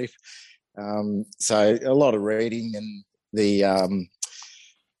deep and deep. So a lot of reading and the I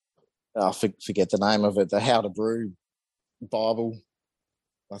forget the name of it, the How to Brew Bible,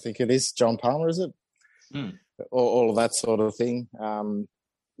 I think it is. John Palmer, is it? All of that sort of thing.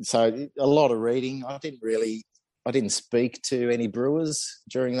 So a lot of reading. I didn't speak to any brewers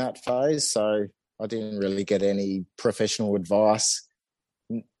during that phase, so I didn't really get any professional advice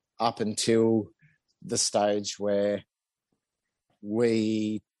up until the stage where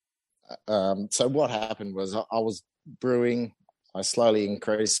so what happened was I was brewing. I slowly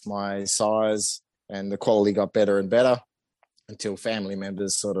increased my size and the quality got better and better until family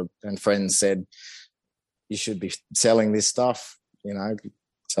members and friends said, you should be selling this stuff,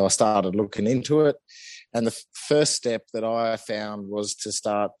 So I started looking into it. And the first step that I found was to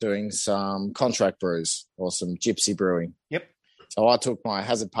start doing some contract brews or some gypsy brewing. Yep. So I took my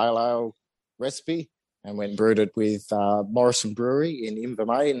Hazard Pale Ale recipe and went and brewed it with Morrison Brewery in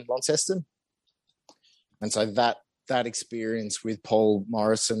Invermay in Launceston. And so that experience with Paul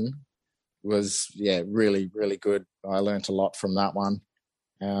Morrison was, really, really good. I learnt a lot from that one.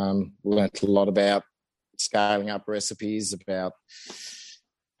 Learnt a lot about scaling up recipes, about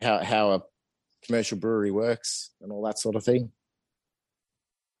how a commercial brewery works and all that sort of thing.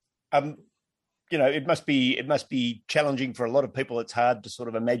 It must be challenging for a lot of people. It's hard to sort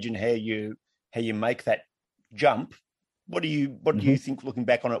of imagine how you make that jump. What do you think, looking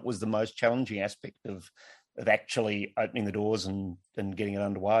back on it, was the most challenging aspect of actually opening the doors and getting it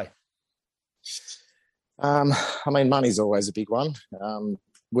underway? Money's always a big one.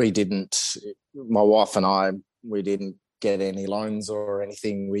 My wife and I, we didn't get any loans or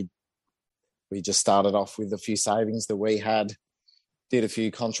anything. We just started off with a few savings that we had, did a few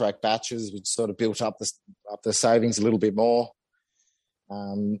contract batches, which sort of built up the savings a little bit more.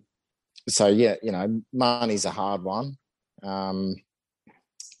 Money's a hard one. But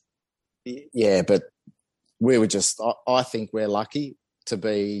we were I think we're lucky to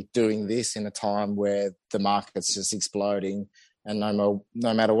be doing this in a time where the market's just exploding, and no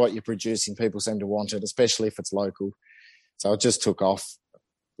matter what you're producing, people seem to want it, especially if it's local. So it just took off,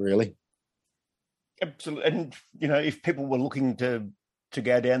 really. Absolutely. And, if people were looking to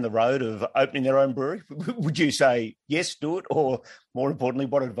go down the road of opening their own brewery, would you say, yes, do it? Or more importantly,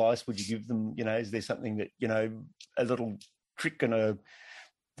 what advice would you give them? Is there something that, a little trick that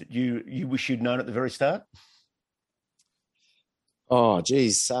you wish you'd known at the very start? Oh,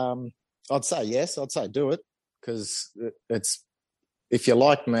 geez. I'd say yes. I'd say do it, because it's, if you're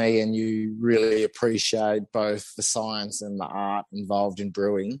like me and you really appreciate both the science and the art involved in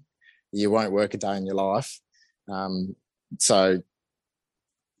brewing, you won't work a day in your life. So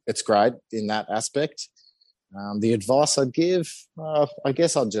it's great in that aspect. The advice I'd give, I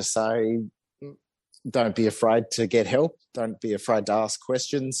guess I'd just say, don't be afraid to get help. Don't be afraid to ask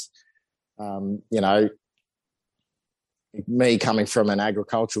questions. Me coming from an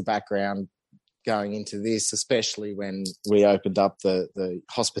agricultural background, going into this, especially when we opened up the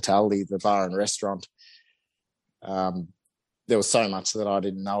hospitality, the bar and restaurant, there was so much that I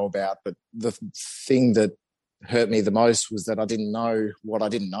didn't know about. But the thing that hurt me the most was that I didn't know what I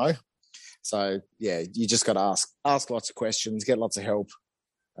didn't know. So, you just got to ask lots of questions, get lots of help,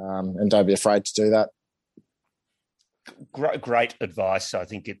 and don't be afraid to do that. Great advice. I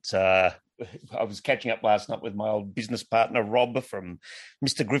think it's I was catching up last night with my old business partner, Rob, from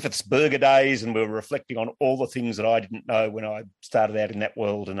Mr. Griffith's Burger days, and we were reflecting on all the things that I didn't know when I started out in that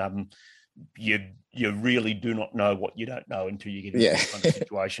world. And you really do not know what you don't know until you get into that kind of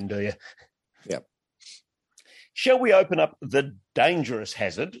situation, do you? Yep. Shall we open up the dangerous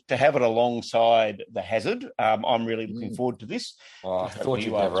hazard to have it alongside the hazard? I'm really looking forward to this. I thought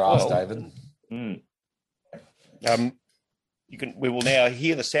you'd never ask, David. We will now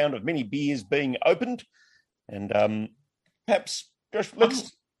hear the sound of many beers being opened, and perhaps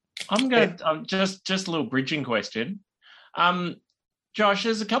let's. I'm going just a little bridging question. Josh,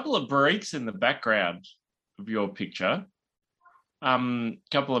 there's a couple of barriques in the background of your picture.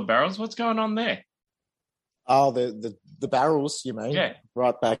 Couple of barrels. What's going on there? Oh, the barrels, you mean? Yeah.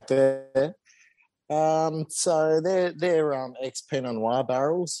 Right back there. So they're ex-Pinot Noir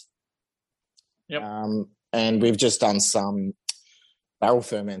barrels. Yep. And we've just done some barrel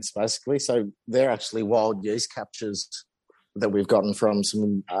ferments, basically. So they're actually wild yeast captures that we've gotten from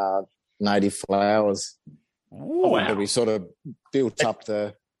some native flowers. Oh, wow. That we sort of built up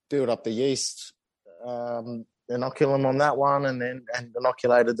the yeast, inoculum on that one, and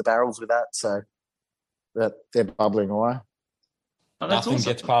inoculated the barrels with that. So that they're bubbling away. Oh, that's Nothing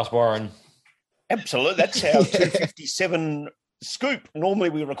awesome. gets past Warren. Absolutely. That's our 257 scoop. Normally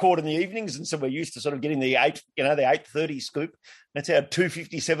we record in the evenings, and so we're used to sort of getting the 8:30 scoop. That's our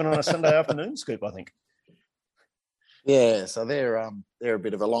 257 on a Sunday afternoon scoop, I think. Yeah, so they're a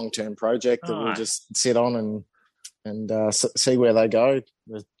bit of a long-term project that we'll just sit on and see where they go.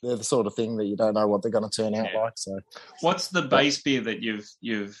 They're the sort of thing that you don't know what they're going to turn out like. So, what's the base beer that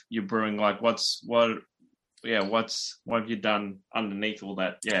you're brewing? Like, what have you done underneath all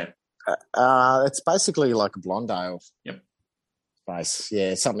that? Yeah. It's basically like a blonde ale. Yep. Base.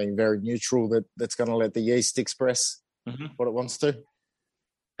 Yeah, something very neutral that's going to let the yeast express what it wants to.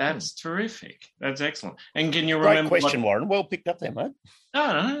 That's terrific. That's excellent. And can you Great remember? question, Warren. Well picked up there, mate.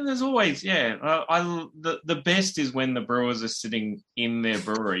 No, there's always, the best is when the brewers are sitting in their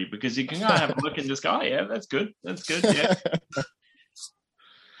brewery, because you can go have a look and just go, oh, yeah, that's good, yeah.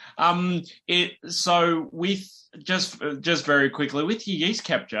 So with just very quickly with your yeast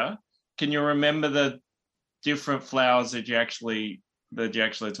capture, can you remember the different flowers that you actually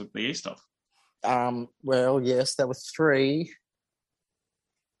took the yeast off? Well, yes, there were 3.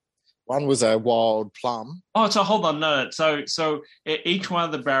 One was a wild plum. Oh, so hold on, no. So each one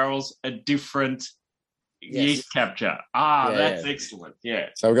of the barrels a different yeast capture. That's excellent. Yeah.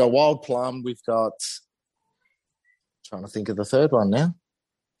 So we've got wild plum. We've got, trying to think of the third one now.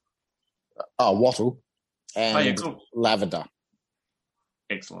 Oh, wattle and cool. lavender.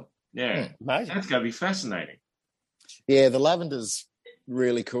 Excellent. Yeah, amazing. That's going to be fascinating. Yeah, the lavender's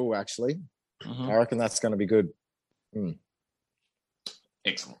really cool, actually. I reckon that's going to be good.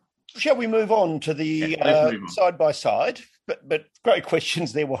 Excellent. Shall we move on to the side-by-side? But great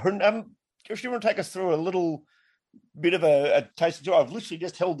questions there, Warren. Josh, do you want to take us through a little bit of a taste? I've literally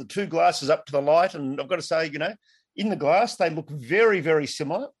just held the 2 glasses up to the light, and I've got to say, in the glass, they look very, very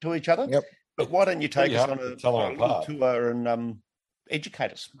similar to each other. Yep. But why don't you take us on a little tour and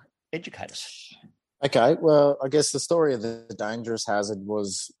educate us? Okay, well, I guess the story of the Dangerous Hazard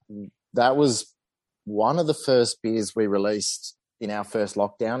was one of the first beers we released in our first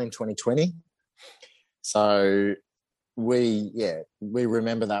lockdown in 2020. So we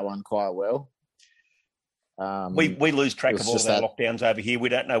remember that one quite well. We lose track of all of our lockdowns over here. We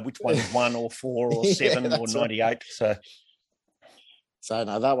don't know which one is 1 or 4 or 7 or 98. Right. So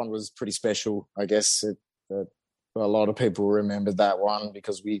no, that one was pretty special. I guess a lot of people remembered that one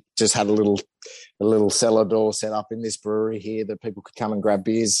because we just had a little cellar door set up in this brewery here that people could come and grab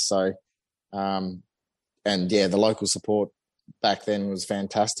beers. So, the local support back then was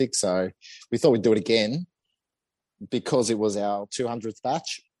fantastic. So we thought we'd do it again because it was our 200th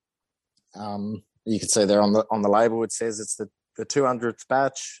batch. You can see there on the label it says it's the 200th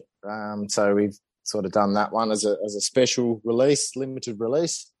batch. So we've sort of done that one as a special release, limited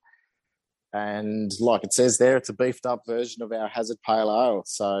release. And like it says there, it's a beefed up version of our Hazard Pale Ale.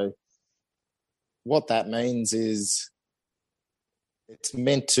 So what that means is it's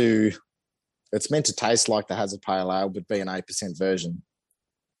meant to taste like the Hazard Pale Ale, but be an 8% version.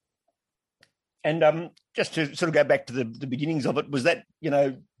 And just to sort of go back to the beginnings of it, was that,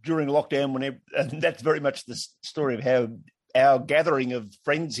 during lockdown, and that's very much the story of how our gathering of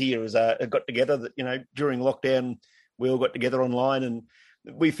friends here got together, that, during lockdown, we all got together online and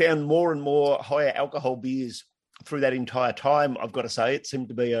we found more and more higher alcohol beers through that entire time. I've got to say, it seemed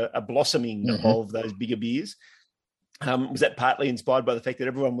to be a blossoming of those bigger beers. Was that partly inspired by the fact that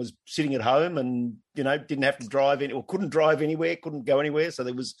everyone was sitting at home and, didn't have to drive or couldn't drive anywhere, couldn't go anywhere? So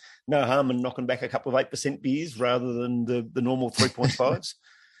there was no harm in knocking back a couple of 8% beers rather than the normal 3.5s?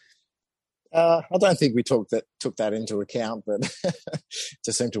 I don't think we took that into account, but it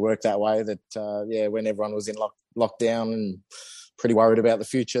just seemed to work that way that, when everyone was in lockdown and pretty worried about the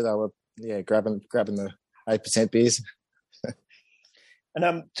future, they were, grabbing the 8% beers.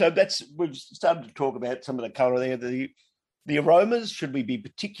 And so we've started to talk about some of the colour there. The aromas, should we be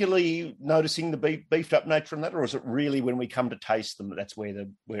particularly noticing the beefed up nature in that, or is it really when we come to taste them that's where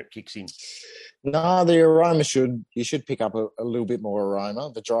it kicks in? No, the aroma you should pick up a little bit more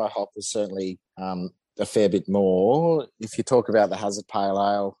aroma. The dry hop was certainly a fair bit more. If you talk about the Hazard Pale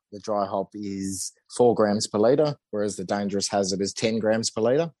Ale, the dry hop is 4 grams per litre, whereas the Dangerous Hazard is 10 grams per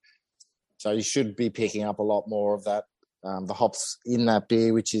litre. So you should be picking up a lot more of that. The hops in that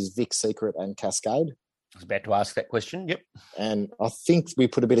beer, which is Vic Secret and Cascade. I was about to ask that question. Yep. And I think we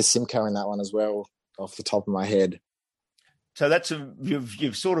put a bit of Simcoe in that one as well, off the top of my head. So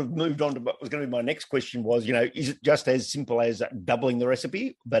you've sort of moved on to what was going to be my next question was, is it just as simple as doubling the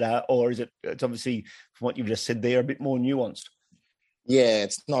recipe, but or is it's obviously, from what you've just said there, a bit more nuanced? Yeah,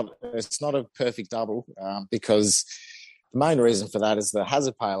 it's not a perfect double because the main reason for that is the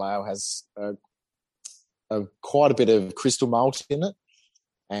Hazard Pale Ale has quite a bit of crystal malt in it.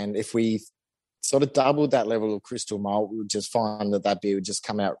 And if we sort of doubled that level of crystal malt, we would just find that beer would just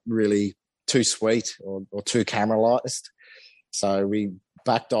come out really too sweet or too caramelized. So we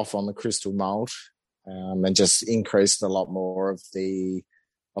backed off on the crystal malt and just increased a lot more of the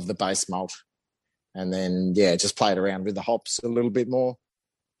base malt. And then, just played around with the hops a little bit more.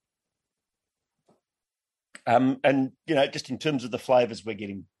 And, just in terms of the flavours we're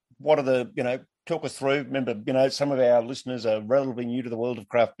getting, what are the, talk us through. Remember, some of our listeners are relatively new to the world of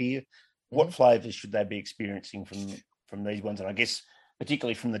craft beer. What flavours should they be experiencing from these ones? And I guess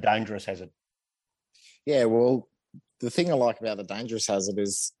particularly from the Dangerous Hazard. Yeah, well, the thing I like about the Dangerous Hazard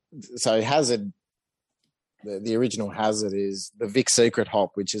is, so Hazard, the original Hazard is the Vic Secret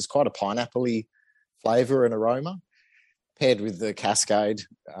hop, which is quite a pineapple-y flavour and aroma, paired with the Cascade,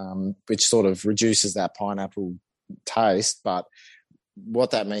 which sort of reduces that pineapple taste. But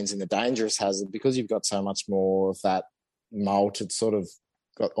what that means in the Dangerous Hazard, because you've got so much more of that malt, it's sort of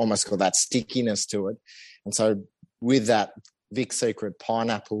almost got that stickiness to it. And so with that Vic Secret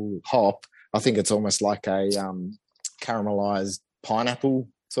pineapple hop, I think it's almost like a caramelized pineapple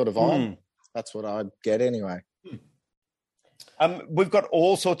sort of vibe. That's what I'd get anyway. We've got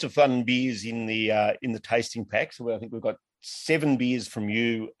all sorts of fun beers in the tasting pack. So I think we've got 7 beers from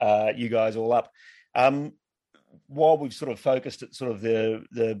you guys all up. While we've sort of focused at sort of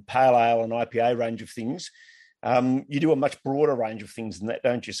the pale ale and IPA range of things, you do a much broader range of things than that,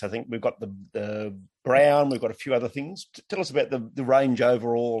 don't you? So I think we've got the brown, we've got a few other things. Tell us about the range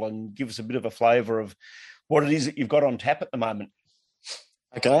overall and give us a bit of a flavour of what it is that you've got on tap at the moment.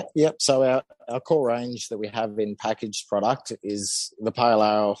 Okay, yep. So our core range that we have in packaged product is the pale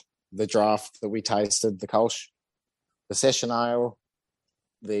ale, the draft that we tasted, the Kolsch, the session ale,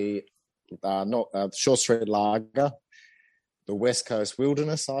 the Short Street Lager, the West Coast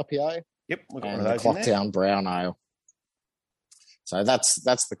Wilderness IPA, yep, we've got and the Clocktown Brown Ale. So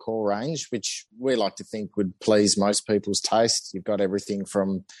that's the core range, which we like to think would please most people's taste. You've got everything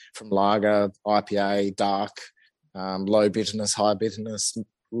from lager, IPA, dark, low bitterness, high bitterness,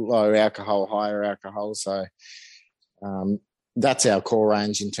 low alcohol, higher alcohol. So that's our core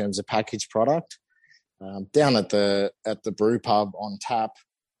range in terms of packaged product. Down at the brew pub on tap,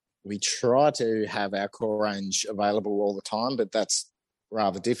 we try to have our core range available all the time, but that's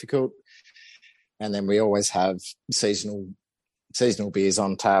rather difficult. And then we always have seasonal beers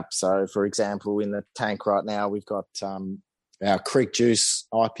on tap. So, for example, in the tank right now, we've got our Creek Juice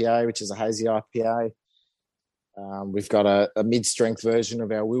IPA, which is a hazy IPA. We've got a mid-strength version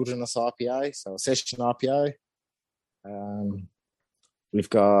of our Wilderness IPA, so a session IPA. We've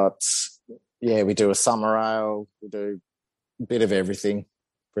got, we do a summer ale. We do a bit of everything,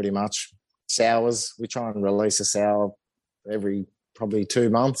 pretty much. Sours, we try and release a sour every probably 2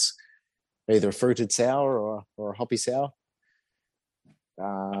 months, either a fruited sour or a hoppy sour.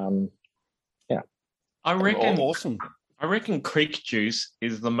 I reckon. Awesome. I reckon Creek Juice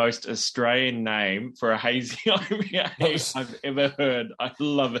is the most Australian name for a hazy IPA I've ever heard. I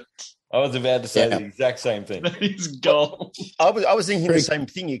love it. I was about to say the exact same thing. That is gold. I was thinking the same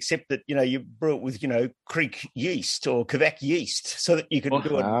thing, except that, you brew it with, Creek yeast or Quebec yeast so that you could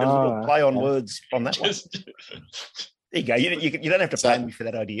do a little play on words on that one. There you go. You don't have to pay me for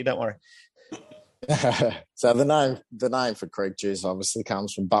that idea. Don't worry. So the name for creek juice obviously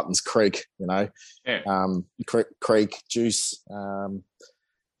comes from Buttons Creek, Yeah. Creek juice.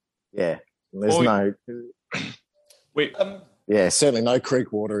 Yeah, there's Wait, certainly no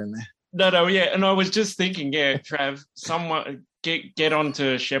creek water in there. no, yeah. And I was just thinking, yeah, Trav, someone get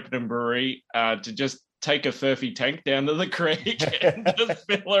onto Shepparton Brewery to just take a furphy tank down to the creek and just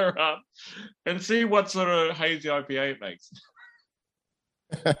fill her up and see what sort of hazy IPA it makes.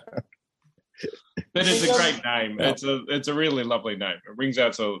 But it's a great name. Yeah. It's a really lovely name. It brings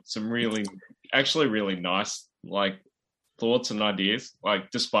out some really nice thoughts and ideas.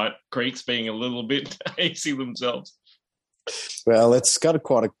 Despite creeks being a little bit hazy themselves. Well, it's got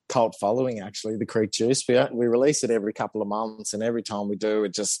quite a cult following actually. The creek juice. We release it every couple of months, and every time we do,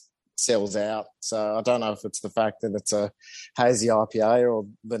 it just sells out. So I don't know if it's the fact that it's a hazy IPA or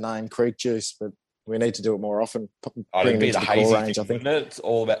the name creek juice, but we need to do it more often. It'd be the hazy range, I think. It's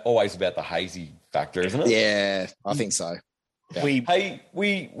always about the hazy factor, isn't it? Yeah, I think so. Yeah.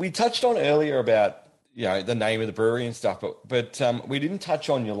 We touched on earlier about the name of the brewery and stuff, but we didn't touch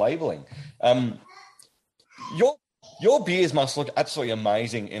on your labeling. Your beers must look absolutely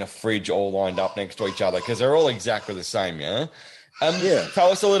amazing in a fridge, all lined up next to each other, because they're all exactly the same. Yeah.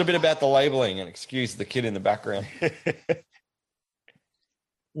 Tell us a little bit about the labeling, and excuse the kid in the background.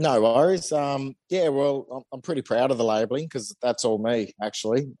 No worries. Well, I'm pretty proud of the labelling because that's all me,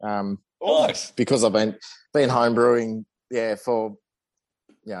 actually. Nice. Because I've been home brewing, for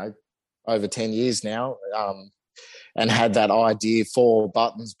over 10 years now, and had that idea for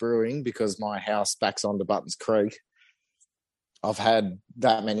Buttons Brewing because my house backs onto Buttons Creek. I've had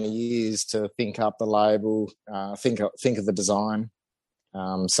that many years to think up the label, think of the design.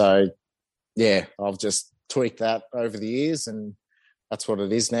 I've just tweaked that over the years, and that's what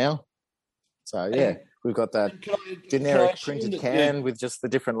it is now. So, we've got that generic printed can with just the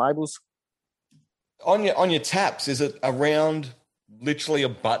different labels. On your taps, is it around literally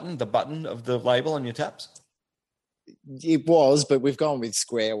the button of the label on your taps? It was, but we've gone with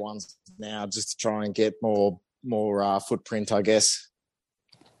square ones now just to try and get more footprint, I guess.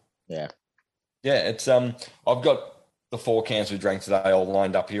 Yeah. Yeah, it's I've got the 4 cans we drank today all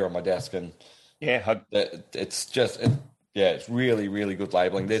lined up here on my desk, and it's just it's really, really good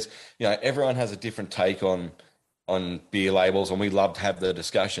labeling. There's everyone has a different take on beer labels, and we love to have the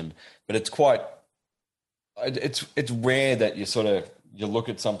discussion, but it's rare that you look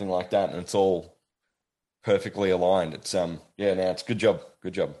at something like that and it's all perfectly aligned. It's it's good job.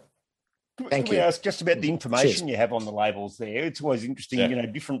 Thank you. Ask just about the information you have on the labels there. It's always interesting. Yeah.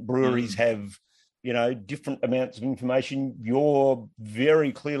 Different breweries have different amounts of information. You're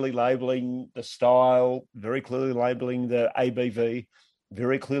very clearly labeling the style, very clearly labeling the ABV,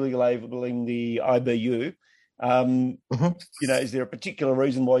 very clearly labeling the IBU. Is there a particular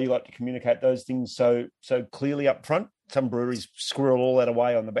reason why you like to communicate those things so clearly up front? Some breweries squirrel all that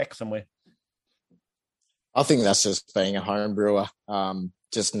away on the back somewhere. I think that's just being a home brewer.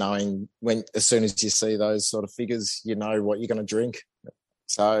 Just knowing as soon as you see those sort of figures, you know what you're going to drink.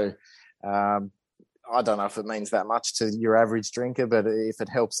 So I don't know if it means that much to your average drinker, but if it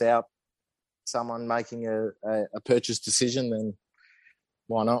helps out someone making a purchase decision, then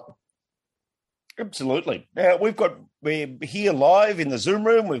why not? Absolutely. Now, we're here live in the Zoom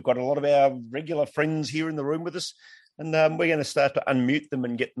room. We've got a lot of our regular friends here in the room with us, and we're going to start to unmute them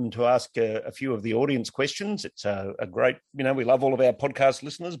and get them to ask a few of the audience questions. It's a great, we love all of our podcast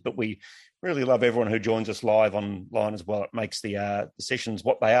listeners, but we really love everyone who joins us live online as well. It makes the sessions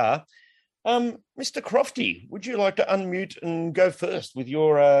what they are. Mr. Crofty, would you like to unmute and go first with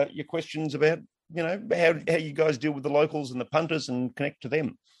your questions about, how you guys deal with the locals and the punters and connect to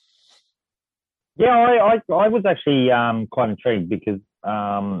them? Yeah, I was actually quite intrigued because,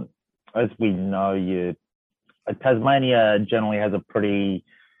 as we know, Tasmania generally has a pretty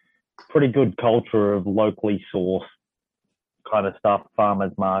good culture of locally sourced kind of stuff,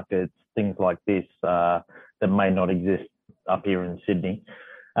 farmers markets, things like this that may not exist up here in Sydney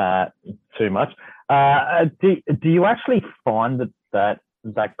too much. Do you actually find that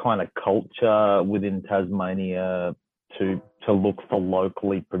kind of culture within Tasmania to look for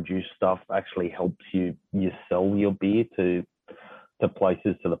locally produced stuff actually helps you sell your beer to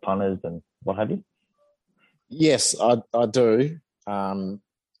places, to the punters and what have you? Yes, I do. I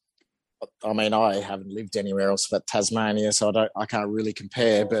haven't lived anywhere else but Tasmania, so I can't really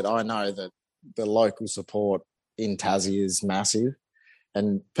compare, but I know that the local support in Tassie is massive,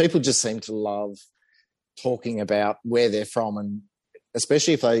 and people just seem to love talking about where they're from, and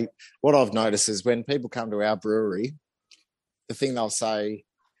especially what I've noticed is when people come to our brewery, the thing they'll say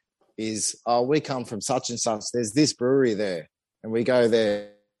is, "Oh, we come from such and such. There's this brewery there," and we go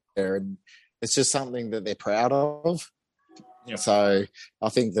there, and It's just something that they're proud of. Yep. So I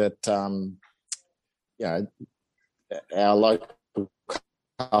think that our local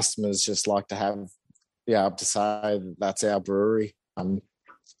customers just like to be able to say that that's our brewery.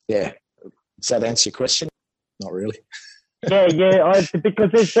 Does that answer your question? Not really. Because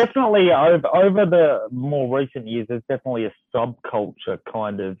there's definitely over the more recent years, there's definitely a subculture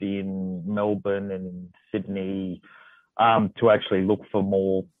kind of in Melbourne and in Sydney to actually look for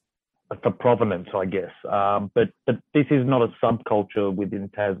more for provenance, I guess. But this is not a subculture within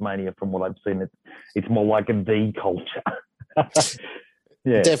Tasmania, from what I've seen. It's more like the culture.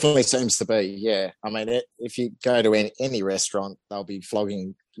 Yeah, it definitely seems to be. Yeah, I mean, if you go to any restaurant, they'll be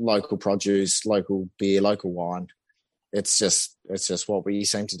flogging local produce, local beer, local wine. It's just what we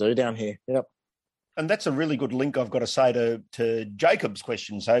seem to do down here. Yep. And that's a really good link, I've got to say, to Jacob's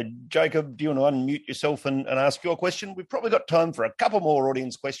question. So, Jacob, do you want to unmute yourself and ask your question? We've probably got time for a couple more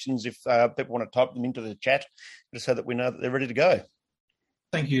audience questions if people want to type them into the chat, just so that we know that they're ready to go.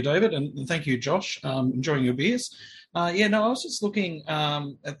 Thank you, David, and thank you, Josh. Enjoying your beers. I was just looking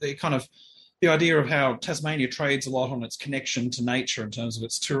at the idea of how Tasmania trades a lot on its connection to nature in terms of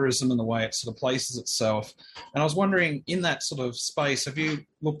its tourism and the way it sort of places itself. And I was wondering, in that sort of space, have you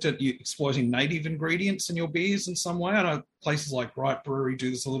looked at exploiting native ingredients in your beers in some way? I know places like Wright Brewery do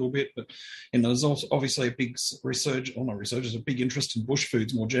this a little bit, but there's also obviously a big a big interest in bush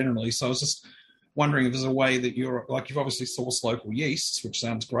foods more generally. So I was just wondering if there's a way that you've obviously sourced local yeasts, which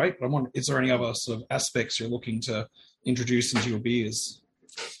sounds great, but I'm wondering, is there any other sort of aspects you're looking to introduce into your beers?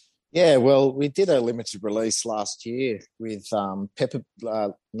 Yeah, well, we did a limited release last year with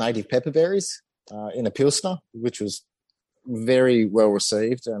native pepper berries in a Pilsner, which was very well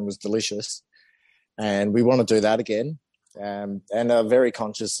received and was delicious. And we want to do that again, and are very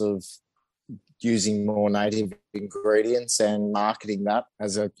conscious of using more native ingredients and marketing that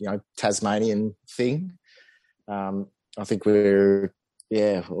as a Tasmanian thing. I think we're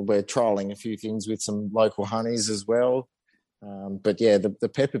trialling a few things with some local honeys as well. The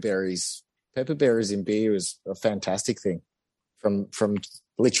pepper berries in beer is a fantastic thing from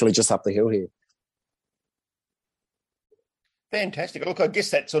literally just up the hill here. Fantastic. Look, I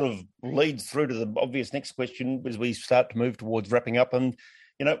guess that sort of leads through to the obvious next question as we start to move towards wrapping up. And,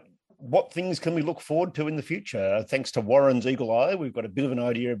 what things can we look forward to in the future? Thanks to Warren's eagle eye, we've got a bit of an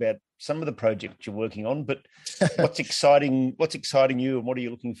idea about some of the projects you're working on, but what's exciting you and what are you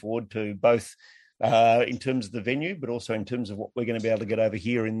looking forward to, both in terms of the venue, but also in terms of what we're going to be able to get over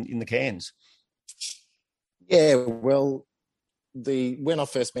here in the cans? Yeah, well, when I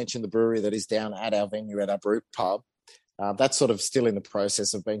first mentioned the brewery that is down at our venue at our brew pub, that's sort of still in the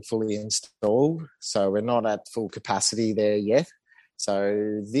process of being fully installed. So we're not at full capacity there yet.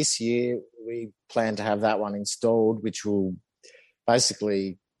 So this year we plan to have that one installed, which will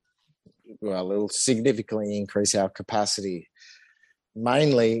basically, it'll significantly increase our capacity.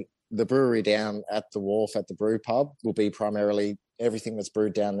 Mainly, the brewery down at the wharf at the brew pub will be primarily everything that's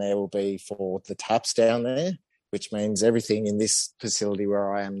brewed down there will be for the taps down there, which means everything in this facility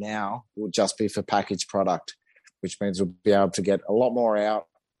where I am now will just be for packaged product, which means we'll be able to get a lot more out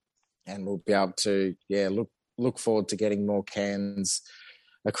and we'll be able to, look forward to getting more cans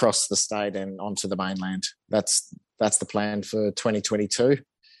across the state and onto the mainland. That's the plan for 2022.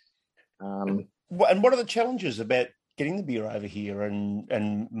 And what are the challenges about getting the beer over here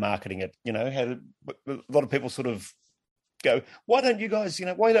and marketing it? A lot of people sort of go, why don't you guys,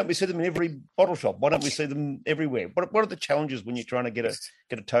 why don't we see them in every bottle shop? Why don't we see them everywhere? What are the challenges when you're trying to get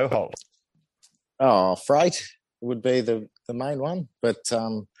a toehold? Oh, freight would be the main one, but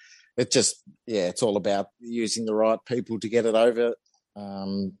it's all about using the right people to get it over.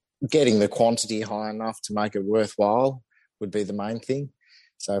 Getting the quantity high enough to make it worthwhile would be the main thing.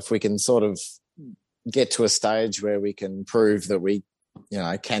 So if we can sort of get to a stage where we can prove that we,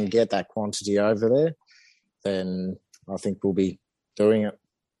 can get that quantity over there, then I think we'll be doing it.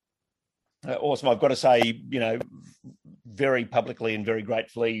 Awesome. I've got to say, very publicly and very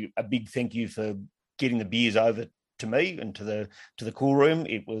gratefully, a big thank you for getting the beers over to me and to the cool room.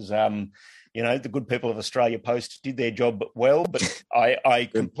 It was, the good people of Australia Post did their job well, but I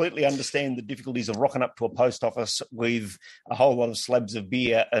completely understand the difficulties of rocking up to a post office with a whole lot of slabs of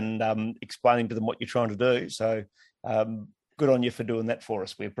beer and explaining to them what you're trying to do. So good on you for doing that for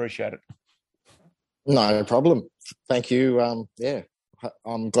us. We appreciate it. No problem. Thank you.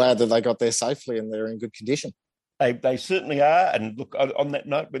 I'm glad that they got there safely and they're in good condition. They certainly are. And look, on that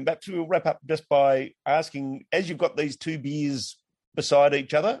note, we'll wrap up just by asking, as you've got these two beers beside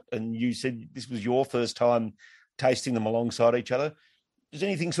each other, and you said this was your first time tasting them alongside each other, does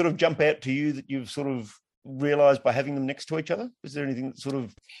anything sort of jump out to you that you've sort of realised by having them next to each other? Is there anything that sort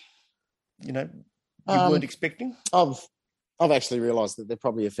of you weren't expecting? I've actually realised that they're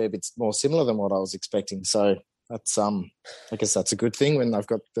probably a fair bit more similar than what I was expecting. So that's I guess that's a good thing when they've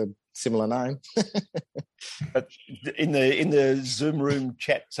got the similar name. But in the Zoom room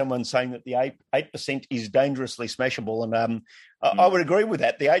chat, someone's saying that the 8% is dangerously smashable, and I would agree with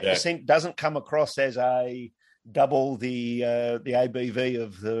that. The 8% doesn't come across as a double the ABV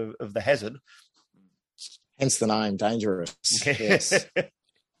of the hazard. Hence the name, dangerous. Yes.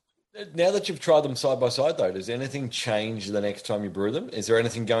 Now that you've tried them side by side, though, does anything change the next time you brew them? Is there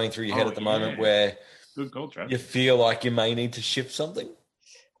anything going through your head at the moment where you feel like you may need to shift something?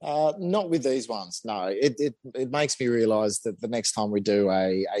 Not with these ones, no. It makes me realise that the next time we do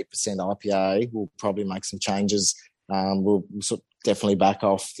a 8% IPA, we'll probably make some changes. We'll definitely back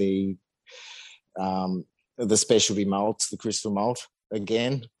off the specialty malts, the crystal malt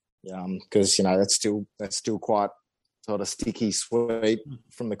again, because that's still quite sort of sticky sweet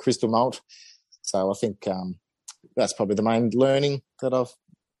from the crystal malt. So I think that's probably the main learning that I've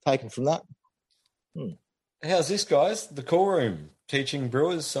taken from that. How's this, guys? The Cool Room teaching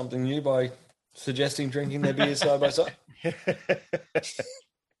brewers something new by suggesting drinking their beers side by side.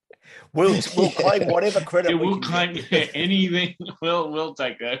 We'll claim whatever credit we'll claim anything. We'll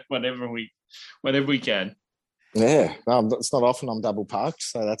take that whatever we can. Yeah, it's not often I'm double parked,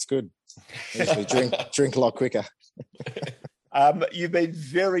 so that's good. Usually drink a lot quicker. You've been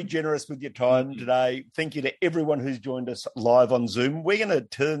very generous with your time today. Thank you to everyone who's joined us live on Zoom. We're going to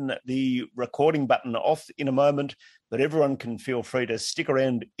turn the recording button off in a moment, but everyone can feel free to stick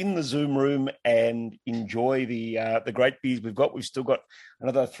around in the Zoom room and enjoy the great beers we've got. We've still got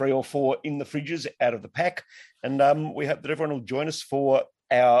another 3 or 4 in the fridges out of the pack, and we hope that everyone will join us for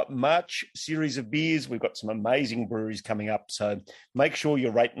our March series of beers. We've got some amazing breweries coming up, so make sure you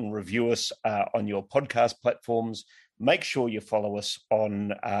rate and review us on your podcast platforms. Make sure you follow us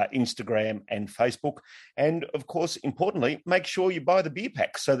on Instagram and Facebook. And, of course, importantly, make sure you buy the beer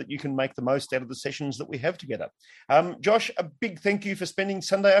pack so that you can make the most out of the sessions that we have together. Josh, a big thank you for spending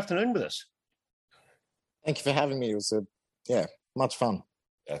Sunday afternoon with us. Thank you for having me. It was much fun.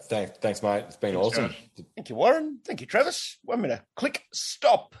 Yeah, thanks, mate. It's been awesome. Thank you, Warren. Thank you, Travis. 1 minute. Click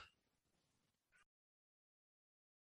stop.